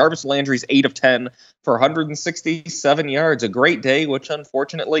 yards, to Jarvis Landry's 8 of 10 for 167 yards. A great day, which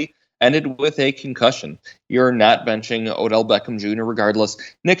unfortunately ended with a concussion. You're not benching Odell Beckham Jr. regardless.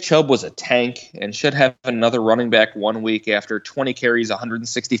 Nick Chubb was a tank and should have another running back 1 week after 20 carries,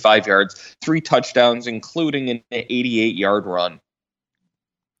 165 yards, 3 touchdowns, including an 88-yard run.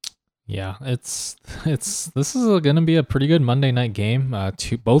 Yeah, this is going to be a pretty good Monday night game.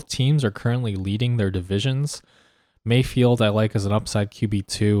 Both teams are currently leading their divisions. Mayfield I like as an upside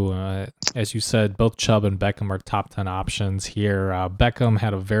QB2. As you said, both Chubb and Beckham are top 10 options here. Beckham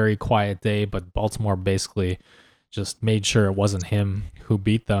had a very quiet day, but Baltimore basically just made sure it wasn't him who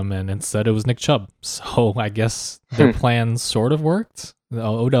beat them, and instead it was Nick Chubb. So I guess their plans sort of worked.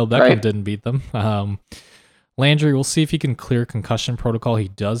 Odell Beckham didn't beat them. Landry, we'll see if he can clear concussion protocol. He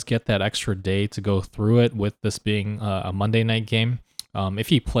does get that extra day to go through it with this being a Monday night game. If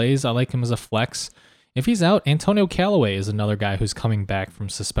he plays, I like him as a flex. If he's out, Antonio Callaway is another guy who's coming back from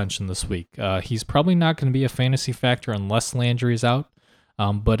suspension this week. He's probably not going to be a fantasy factor unless Landry is out.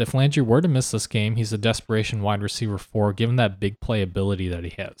 But if Landry were to miss this game, he's a desperation wide receiver 4, given that big play ability that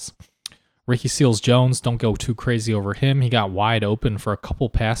he has. Ricky Seals-Jones, don't go too crazy over him. He got wide open for a couple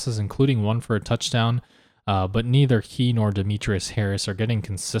passes, including one for a touchdown. But neither he nor Demetrius Harris are getting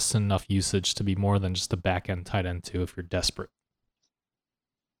consistent enough usage to be more than just a back-end tight end 2 if you're desperate.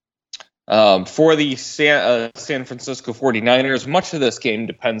 For the San Francisco 49ers, much of this game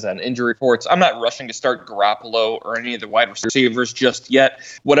depends on injury reports. I'm not rushing to start Garoppolo or any of the wide receivers just yet.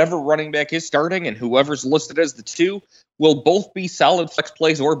 Whatever running back is starting and whoever's listed as the 2 will both be solid flex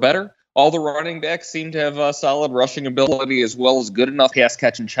plays or better. All the running backs seem to have solid rushing ability as well as good enough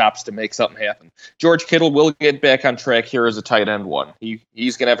pass-catching chops to make something happen. George Kittle will get back on track here as a tight end 1.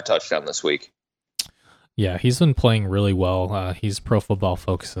 He's going to have a touchdown this week. Yeah, he's been playing really well. He's Pro Football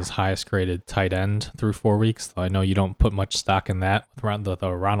Focus's highest graded tight end through 4 weeks. Though I know you don't put much stock in that with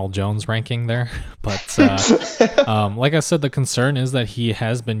the Ronald Jones ranking there. But like I said, the concern is that he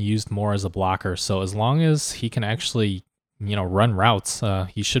has been used more as a blocker. So as long as he can actually, run routes,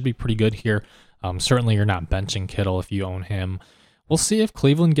 he should be pretty good here. Certainly you're not benching Kittle if you own him. We'll see if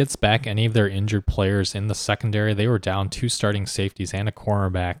Cleveland gets back any of their injured players in the secondary. They were down 2 starting safeties and a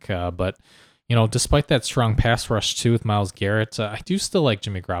cornerback, but despite that strong pass rush too with Myles Garrett, I do still like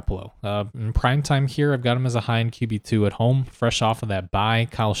Jimmy Garoppolo. In prime time here, I've got him as a high-end QB2 at home, fresh off of that bye.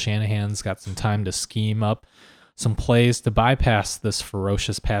 Kyle Shanahan's got some time to scheme up some plays to bypass this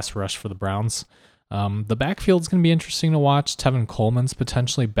ferocious pass rush for the Browns. The backfield's going to be interesting to watch. Tevin Coleman's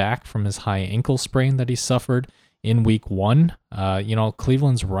potentially back from his high ankle sprain that he suffered in week 1.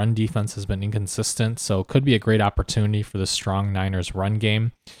 Cleveland's run defense has been inconsistent, so it could be a great opportunity for the strong Niners run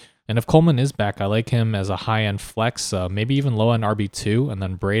game. And if Coleman is back, I like him as a high-end flex, maybe even low-end RB2, and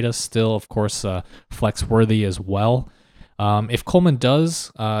then Breida still, of course, flex-worthy as well. If Coleman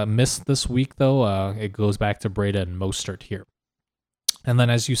does miss this week, though, it goes back to Breida and Mostert here. And then,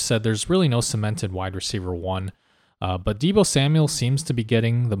 as you said, there's really no cemented wide receiver 1, but Deebo Samuel seems to be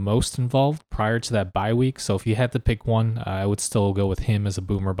getting the most involved prior to that bye week, so if you had to pick one, I would still go with him as a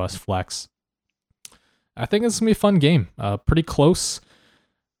boomer bust flex. I think it's going to be a fun game, pretty close.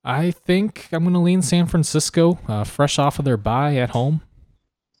 I think I'm going to lean San Francisco, fresh off of their bye at home.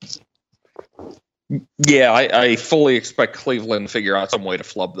 Yeah, I fully expect Cleveland to figure out some way to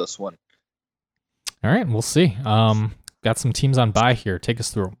flub this one. All right, we'll see. Got some teams on bye here. Take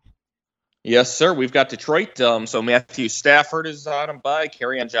us through them. Yes, sir. We've got Detroit. So Matthew Stafford is on bye.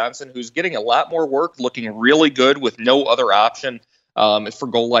 Kerryon Johnson, who's getting a lot more work, looking really good with no other option for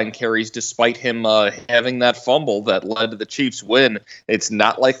goal line carries, despite him having that fumble that led to the Chiefs' win. It's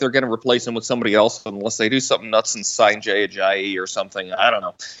not like they're going to replace him with somebody else unless they do something nuts and sign Jay Ajayi or something. I don't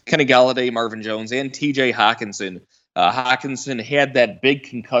know. Kenny Galladay, Marvin Jones, and T.J. Hawkinson. Hawkinson had that big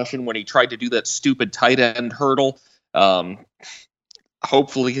concussion when he tried to do that stupid tight end hurdle.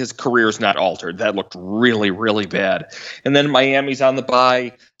 Hopefully his career is not altered. That looked really, really bad. And then Miami's on the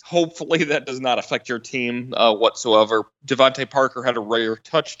bye. Hopefully that does not affect your team whatsoever. Devontae Parker had a rare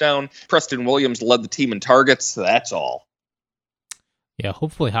touchdown. Preston Williams led the team in targets. That's all. Yeah,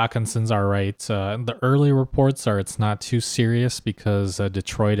 hopefully Hawkinson's all right. The early reports are it's not too serious because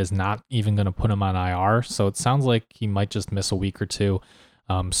Detroit is not even going to put him on IR. So it sounds like he might just miss a week or two.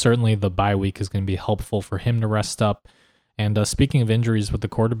 Certainly the bye week is going to be helpful for him to rest up. And speaking of injuries with the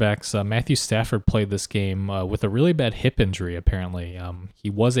quarterbacks, Matthew Stafford played this game with a really bad hip injury, apparently.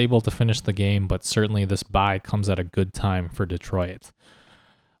 He was able to finish the game, but certainly this bye comes at a good time for Detroit.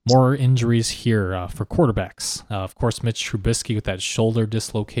 More injuries here for quarterbacks. Of course, Mitch Trubisky with that shoulder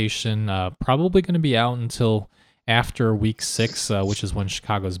dislocation, probably going to be out until after week 6, which is when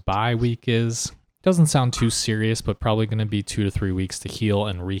Chicago's bye week is. Doesn't sound too serious, but probably going to be 2 to 3 weeks to heal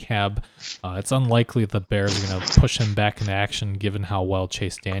and rehab. It's unlikely the Bears are going to push him back into action given how well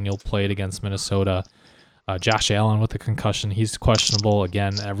Chase Daniel played against Minnesota. Josh Allen with a concussion, he's questionable.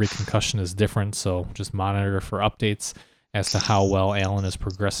 Again, every concussion is different, so just monitor for updates as to how well Allen is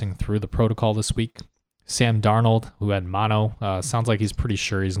progressing through the protocol this week. Sam Darnold, who had mono, sounds like he's pretty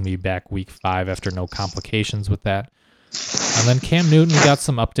sure he's going to be back week 5 after no complications with that. And then Cam Newton, we got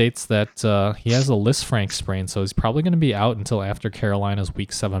some updates that he has a Lisfranc sprain, so he's probably going to be out until after Carolina's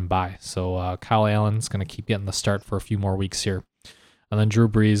week 7 bye. So Kyle Allen's going to keep getting the start for a few more weeks here. And then Drew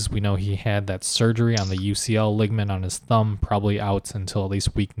Brees, we know he had that surgery on the UCL ligament on his thumb, probably out until at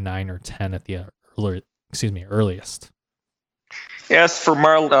least week 9 or 10 at the earliest. As for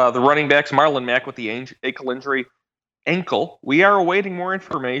the running backs, Marlon Mack with the ankle. We are awaiting more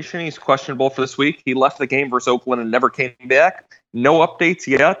information. He's questionable for this week. He left the game versus Oakland and never came back. No updates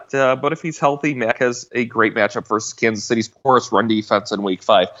yet, but if he's healthy, Mack has a great matchup versus Kansas City's poorest run defense in Week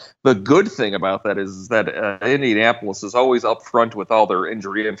 5. The good thing about that is that Indianapolis is always up front with all their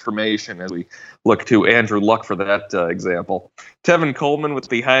injury information, as we look to Andrew Luck for that example. Tevin Coleman with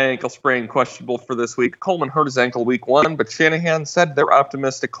the high ankle sprain, questionable for this week. Coleman hurt his ankle Week 1, but Shanahan said they're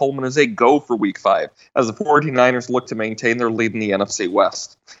optimistic Coleman is a go for Week 5, as the 49ers look to maintain their lead in the NFC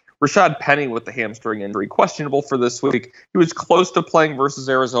West. Rashad Penny with the hamstring injury, questionable for this week. He was close to playing versus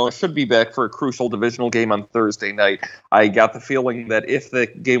Arizona, should be back for a crucial divisional game on Thursday night. I got the feeling that if the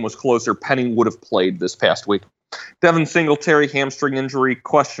game was closer, Penny would have played this past week. Devin Singletary, hamstring injury,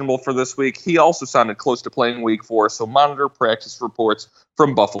 questionable for this week. He also sounded close to playing Week 4, so monitor practice reports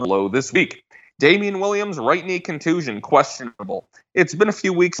from Buffalo this week. Damian Williams, right knee contusion, questionable. It's been a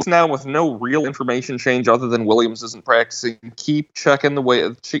few weeks now with no real information change other than Williams isn't practicing. Keep checking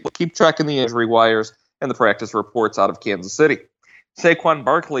the injury wires and the practice reports out of Kansas City. Saquon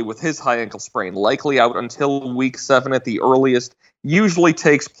Barkley with his high ankle sprain, likely out until Week 7 at the earliest. Usually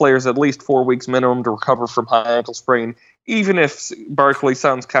takes players at least 4 weeks minimum to recover from high ankle sprain. Even if Barkley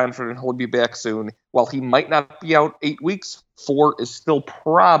sounds confident he'll be back soon, while he might not be out 8 weeks, 4 is still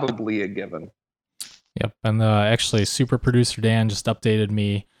probably a given. Yep, and actually, super producer Dan just updated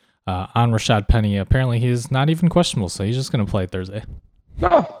me on Rashad Penny. Apparently, he's not even questionable, so he's just going to play Thursday.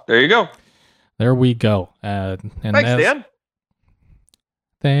 Oh, there you go. There we go. Thanks, Dan.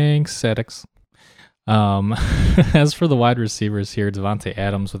 Thanks, Sadix. As for the wide receivers here, Devontae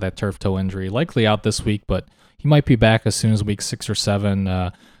Adams with that turf toe injury, likely out this week, but he might be back as soon as week 6 or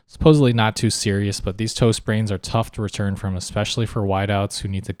 7. Supposedly not too serious, but these toe sprains are tough to return from, especially for wideouts who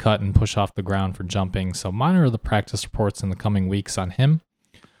need to cut and push off the ground for jumping. So monitor the practice reports in the coming weeks on him.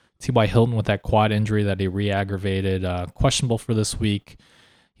 T.Y. Hilton with that quad injury that he re-aggravated, questionable for this week.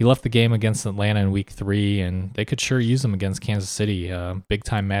 He left the game against Atlanta in Week 3, and they could sure use him against Kansas City.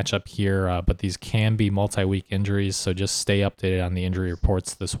 Big-time matchup here, but these can be multi-week injuries, so just stay updated on the injury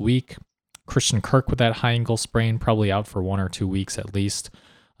reports this week. Christian Kirk with that high ankle sprain, probably out for 1 or 2 weeks at least.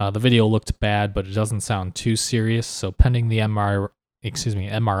 The video looked bad, but it doesn't sound too serious, so pending the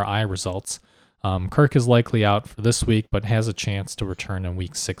MRI results, Kirk is likely out for this week, but has a chance to return in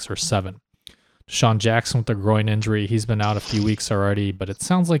Week 6 or 7. Deshaun Jackson with a groin injury. He's been out a few weeks already, but it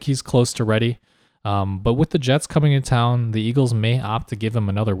sounds like he's close to ready. But with the Jets coming in town, the Eagles may opt to give him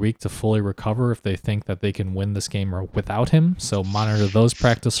another week to fully recover if they think that they can win this game without him. So monitor those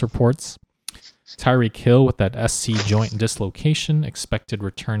practice reports. Tyreek Hill with that SC joint dislocation, expected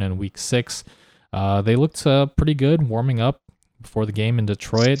return in week 6. They looked pretty good warming up before the game in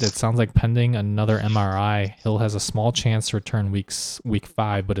Detroit. It sounds like pending another MRI, Hill has a small chance to return week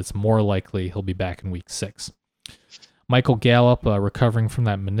 5, but it's more likely he'll be back in week 6. Michael Gallup recovering from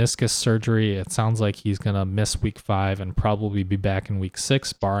that meniscus surgery. It sounds like he's going to miss week 5 and probably be back in week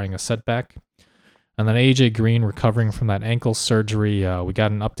 6, barring a setback. And then AJ Green recovering from that ankle surgery. We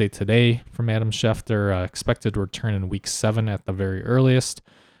got an update today from Adam Schefter. Expected to return in week 7 at the very earliest.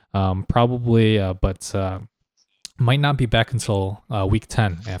 Probably, but might not be back until week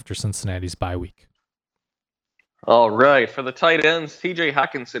 10 after Cincinnati's bye week. All right. For the tight ends, TJ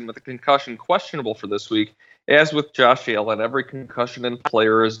Hockenson with a concussion questionable for this week. As with Josh Allen, every concussion and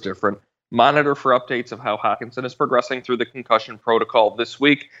player is different. Monitor for updates of how Hockenson is progressing through the concussion protocol this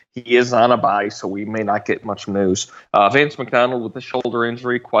week. He is on a bye, so we may not get much news. Vance McDonald with the shoulder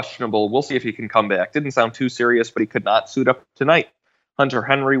injury, questionable. We'll see if he can come back. Didn't sound too serious, but he could not suit up tonight. Hunter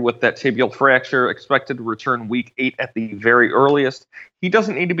Henry with that tibial fracture, expected to return week 8 at the very earliest. He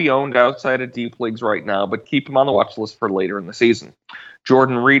doesn't need to be owned outside of deep leagues right now, but keep him on the watch list for later in the season.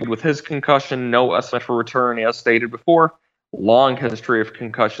 Jordan Reed with his concussion, no estimate for return as stated before. Long history of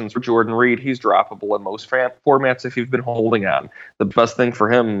concussions for Jordan Reed. He's droppable in most formats if you've been holding on. The best thing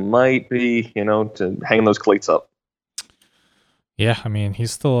for him might be, to hang those cleats up. Yeah, I mean,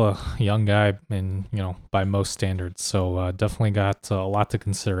 he's still a young guy and, by most standards. So definitely got a lot to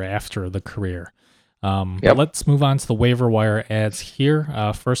consider after the career. But let's move on to the waiver wire ads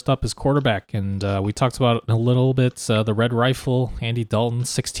here. First up is quarterback. And we talked about a little bit the Red Rifle, Andy Dalton,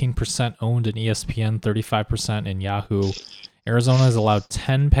 16% owned in ESPN, 35% in Yahoo. Arizona has allowed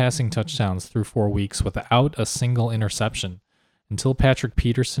 10 passing touchdowns through 4 weeks without a single interception. Until Patrick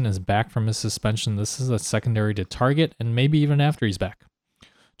Peterson is back from his suspension, this is a secondary to target, and maybe even after he's back.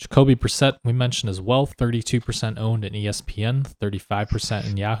 Jacoby Brissett, we mentioned as well, 32% owned in ESPN, 35%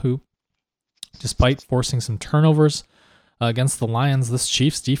 in Yahoo. Despite forcing some turnovers against the Lions, this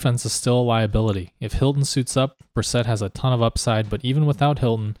Chiefs defense is still a liability. If Hilton suits up, Brissett has a ton of upside, but even without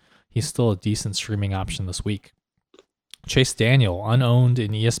Hilton, he's still a decent streaming option this week. Chase Daniel, unowned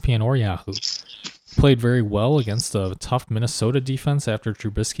in ESPN or Yahoo. Played very well against a tough Minnesota defense after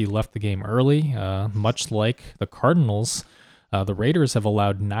Trubisky left the game early. Much like the Cardinals, the Raiders have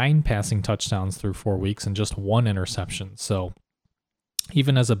allowed 9 passing touchdowns through 4 weeks and just 1 interception. So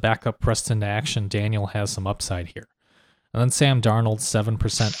even as a backup pressed into action, Daniel has some upside here. And then Sam Darnold,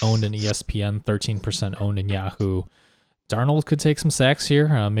 7% owned in ESPN, 13% owned in Yahoo. Darnold could take some sacks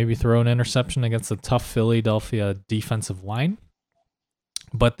here, maybe throw an interception against a tough Philadelphia defensive line.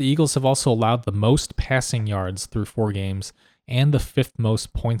 But the Eagles have also allowed the most passing yards through 4 games and the 5th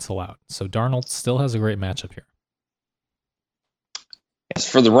most points allowed. So Darnold still has a great matchup here. As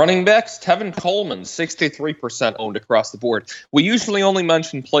for the running backs, Tevin Coleman, 63% owned across the board. We usually only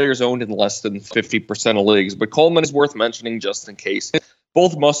mention players owned in less than 50% of leagues, but Coleman is worth mentioning just in case.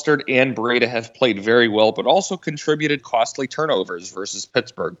 Both Mustard and Breida have played very well, but also contributed costly turnovers versus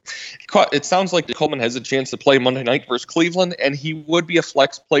Pittsburgh. It sounds like Coleman has a chance to play Monday night versus Cleveland, and he would be a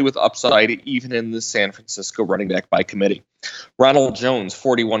flex play with upside even in the San Francisco running back by committee. Ronald Jones,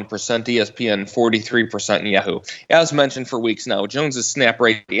 41% ESPN, 43% in Yahoo. As mentioned for weeks now, Jones' snap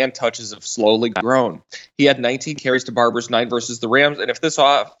rate and touches have slowly grown. He had 19 carries to Barber's 9 versus the Rams, and if this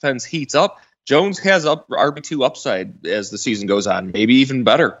offense heats up, Jones has RB2 upside as the season goes on, maybe even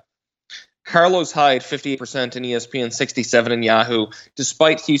better. Carlos Hyde, 58% in ESPN, 67% in Yahoo.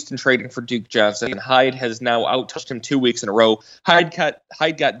 Despite Houston trading for Duke Johnson, Hyde has now outtouched him 2 weeks in a row. Hyde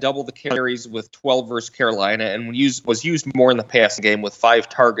got double the carries with 12 versus Carolina and was used more in the passing game with 5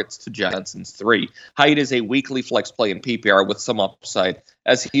 targets to Johnson's 3. Hyde is a weekly flex play in PPR with some upside,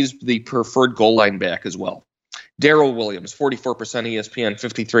 as he's the preferred goal line back as well. Darrell Williams, 44% ESPN,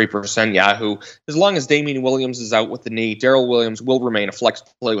 53% Yahoo. As long as Damian Williams is out with the knee, Darrell Williams will remain a flex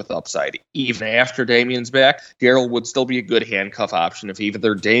play with upside. Even after Damian's back, Darrell would still be a good handcuff option if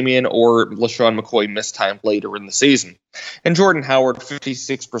either Damian or LaShawn McCoy miss time later in the season. And Jordan Howard,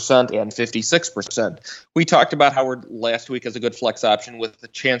 56% and 56%. We talked about Howard last week as a good flex option with a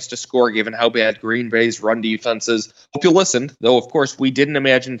chance to score given how bad Green Bay's run defense is. Hope you listened, though of course we didn't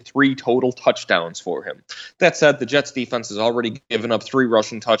imagine 3 total touchdowns for him. That said, the Jets defense has already given up 3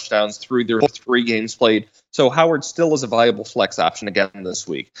 rushing touchdowns through their 3 games played, so Howard still is a viable flex option again this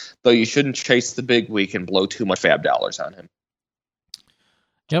week, though you shouldn't chase the big week and blow too much fab dollars on him.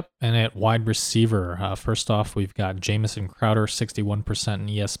 Yep, and at wide receiver, first off, we've got Jamison Crowder, 61% in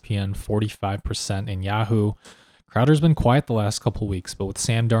ESPN, 45% in Yahoo. Crowder's been quiet the last couple weeks, but with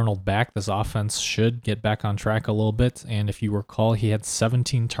Sam Darnold back, this offense should get back on track a little bit, and if you recall, he had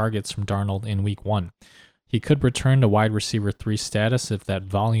 17 targets from Darnold in week 1. He could return to wide receiver 3 status if that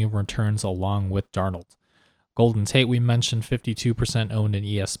volume returns along with Darnold. Golden Tate, we mentioned, 52% owned in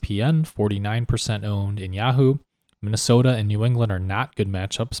ESPN, 49% owned in Yahoo. Minnesota and New England are not good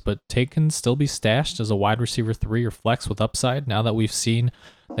matchups, but Tate can still be stashed as a wide receiver 3 or flex with upside now that we've seen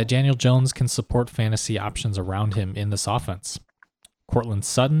that Daniel Jones can support fantasy options around him in this offense. Cortland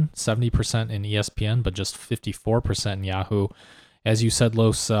Sutton, 70% in ESPN, but just 54% in Yahoo. As you said,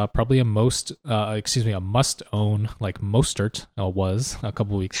 Los, probably a must-own like Mostert was a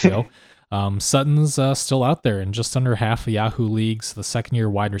couple weeks ago. Sutton's still out there in just under half of Yahoo leagues. The second-year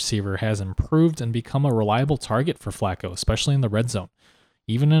wide receiver has improved and become a reliable target for Flacco, especially in the red zone.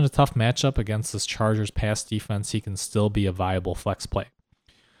 Even in a tough matchup against this Chargers pass defense, he can still be a viable flex play.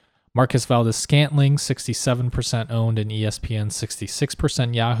 Marcus Valdes-Scantling, 67% owned in ESPN,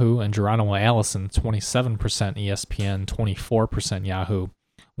 66% Yahoo, and Geronimo Allison, 27% ESPN, 24% Yahoo.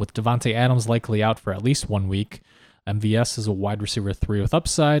 With Devontae Adams likely out for at least 1 week, MVS is a wide receiver 3 with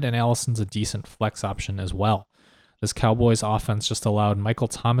upside, and Allison's a decent flex option as well. This Cowboys offense just allowed Michael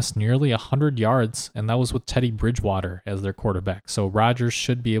Thomas nearly 100 yards, and that was with Teddy Bridgewater as their quarterback. So Rodgers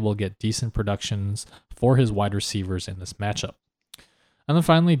should be able to get decent productions for his wide receivers in this matchup. And then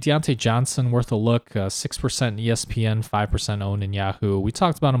finally, Deontay Johnson, worth a look, 6% in ESPN, 5% owned in Yahoo. We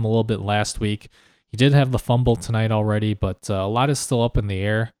talked about him a little bit last week. He did have the fumble tonight already, but a lot is still up in the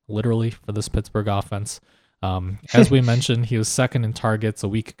air, literally, for this Pittsburgh offense. As we mentioned, he was second in targets a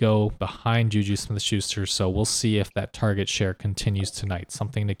week ago behind Juju Smith-Schuster, so we'll see if that target share continues tonight.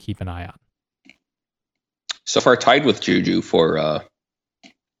 Something to keep an eye on. So far tied with Juju for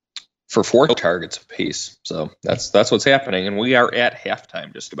 4 targets apiece. So that's what's happening, and we are at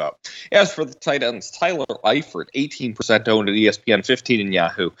halftime just about. As for the tight ends, Tyler Eifert, 18% owned at ESPN, 15 in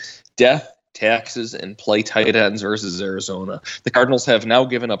Yahoo. Death, taxes, and play tight ends versus Arizona. The Cardinals have now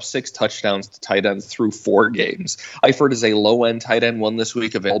given up 6 touchdowns to tight ends through 4 games. Eifert is a low-end tight end one this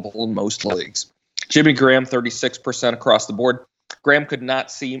week, available in most leagues. Jimmy Graham, 36% across the board. Graham could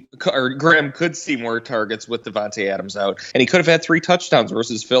see more targets with Devontae Adams out, and he could have had 3 touchdowns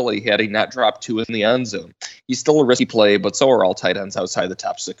versus Philly had he not dropped 2 in the end zone. He's still a risky play, but so are all tight ends outside the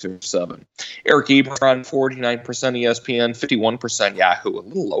top 6 or 7. Eric Ebron, 49% ESPN, 51% Yahoo, a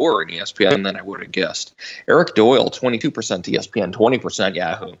little lower in ESPN than I would have guessed. Eric Doyle, 22% ESPN, 20%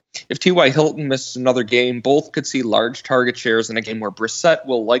 Yahoo. If T.Y. Hilton misses another game, both could see large target shares in a game where Brissett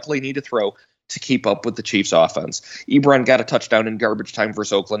will likely need to throw to keep up with the Chiefs' offense. Ebron got a touchdown in garbage time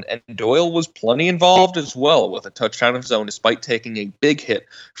versus Oakland, and Doyle was plenty involved as well with a touchdown of his own, despite taking a big hit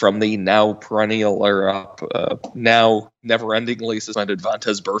from the now never-endingly suspended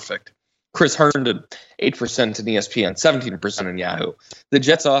Vontaze Burfict. Chris Herndon, 8% in ESPN, 17% in Yahoo. The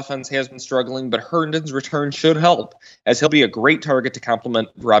Jets' offense has been struggling, but Herndon's return should help, as he'll be a great target to complement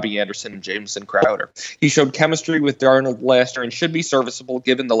Robbie Anderson and Jamison Crowder. He showed chemistry with Darnold last year and should be serviceable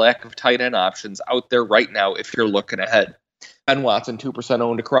given the lack of tight end options out there right now if you're looking ahead. Ben Watson, 2%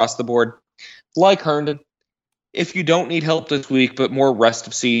 owned across the board. Like Herndon, if you don't need help this week but more rest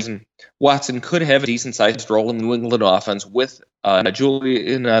of season, Watson could have a decent-sized role in the New England offense with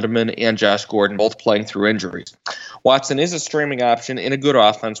Julian Edelman and Josh Gordon both playing through injuries. Watson is a streaming option in a good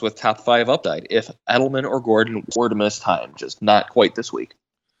offense with top 5 upside if Edelman or Gordon were to miss time, just not quite this week.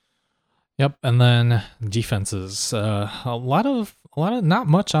 Yep, and then defenses. A lot of not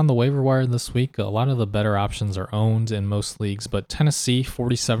much on the waiver wire this week. A lot of the better options are owned in most leagues, but Tennessee,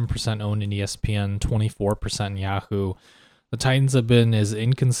 47% owned in ESPN, 24% in Yahoo. The Titans have been as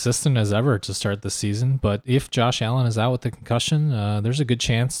inconsistent as ever to start the season, but if Josh Allen is out with the concussion, there's a good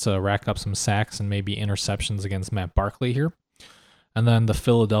chance to rack up some sacks and maybe interceptions against Matt Barkley here. And then the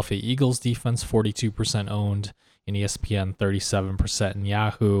Philadelphia Eagles defense, 42% owned in ESPN, 37% in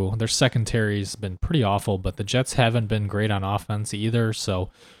Yahoo. Their secondary's been pretty awful, but the Jets haven't been great on offense either, so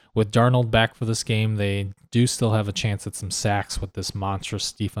with Darnold back for this game, they do still have a chance at some sacks with this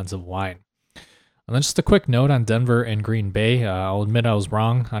monstrous defensive line. And then just a quick note on Denver and Green Bay. I'll admit I was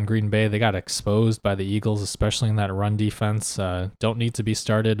wrong on Green Bay. They got exposed by the Eagles, especially in that run defense. Don't need to be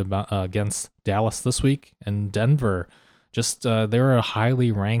started against Dallas this week. And Denver, they're a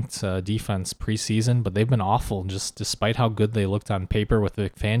highly ranked defense preseason, but they've been awful just despite how good they looked on paper with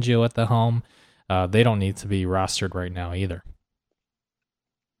Vic Fangio at the helm. They don't need to be rostered right now either.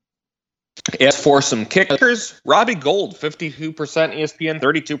 As for some kickers, Robbie Gould, 52% ESPN,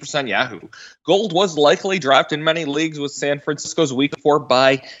 32% Yahoo. Gould was likely dropped in many leagues with San Francisco's Week 4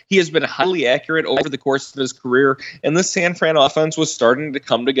 bye. He has been highly accurate over the course of his career, and the San Fran offense was starting to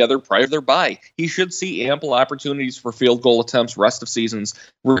come together prior to their bye. He should see ample opportunities for field goal attempts rest of season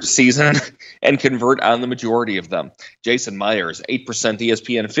and convert on the majority of them. Jason Myers, 8%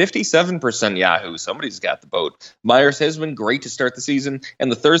 ESPN, 57% Yahoo. Somebody's got the boat. Myers has been great to start the season,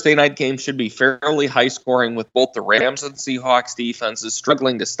 and the Thursday night game should be fairly high scoring with both the Rams and Seahawks defenses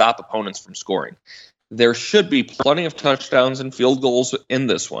struggling to stop opponents from scoring. There should be plenty of touchdowns and field goals in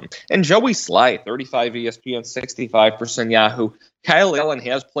this one. And Joey Sly, 35 ESPN, 65% Yahoo. Kyle Allen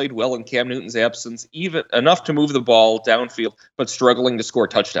has played well in Cam Newton's absence, even enough to move the ball downfield, but struggling to score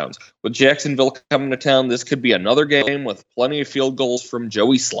touchdowns. With Jacksonville coming to town, this could be another game with plenty of field goals from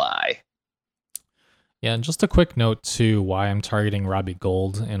Joey Sly. Yeah, and just a quick note to why I'm targeting Robbie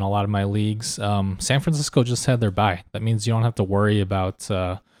Gould in a lot of my leagues. San Francisco just had their bye. That means you don't have to worry about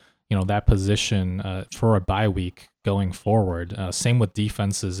that position for a bye week going forward. Same with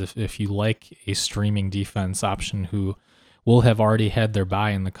defenses. If you like a streaming defense option who will have already had their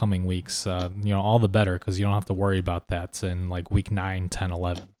bye in the coming weeks, all the better, because you don't have to worry about that in like week 9, 10,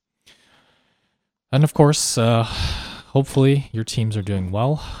 11. And of course, hopefully your teams are doing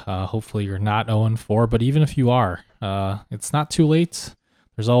well. Hopefully you're not 0-4, but even if you are, it's not too late.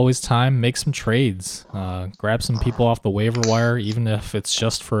 There's always time. Make some trades. Grab some people off the waiver wire, even if it's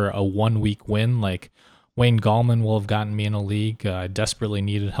just for a 1-week win. Like Wayne Gallman will have gotten me in a league. I desperately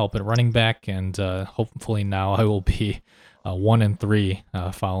needed help at running back, and hopefully now I will be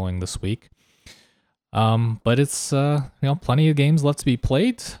 1-3 following this week. But it's plenty of games left to be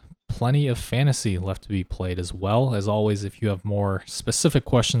played. Plenty of fantasy left to be played as well. As always, if you have more specific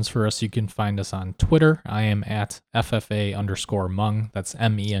questions for us, you can find us on Twitter. I am at FFA_Mung. That's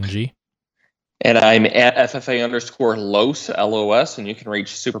MENG. And I'm at FFA_Los, LOS, and you can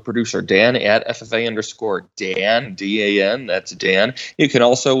reach super producer Dan at FFA_Dan, DAN, that's Dan. You can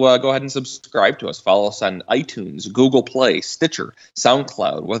also go ahead and subscribe to us. Follow us on iTunes, Google Play, Stitcher,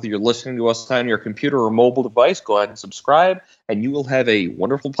 SoundCloud. Whether you're listening to us on your computer or mobile device, go ahead and subscribe, and you will have a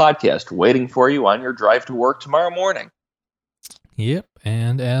wonderful podcast waiting for you on your drive to work tomorrow morning. Yep,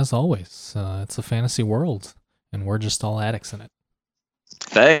 and as always, it's a fantasy world, and we're just all addicts in it.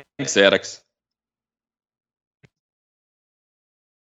 Thanks, addicts.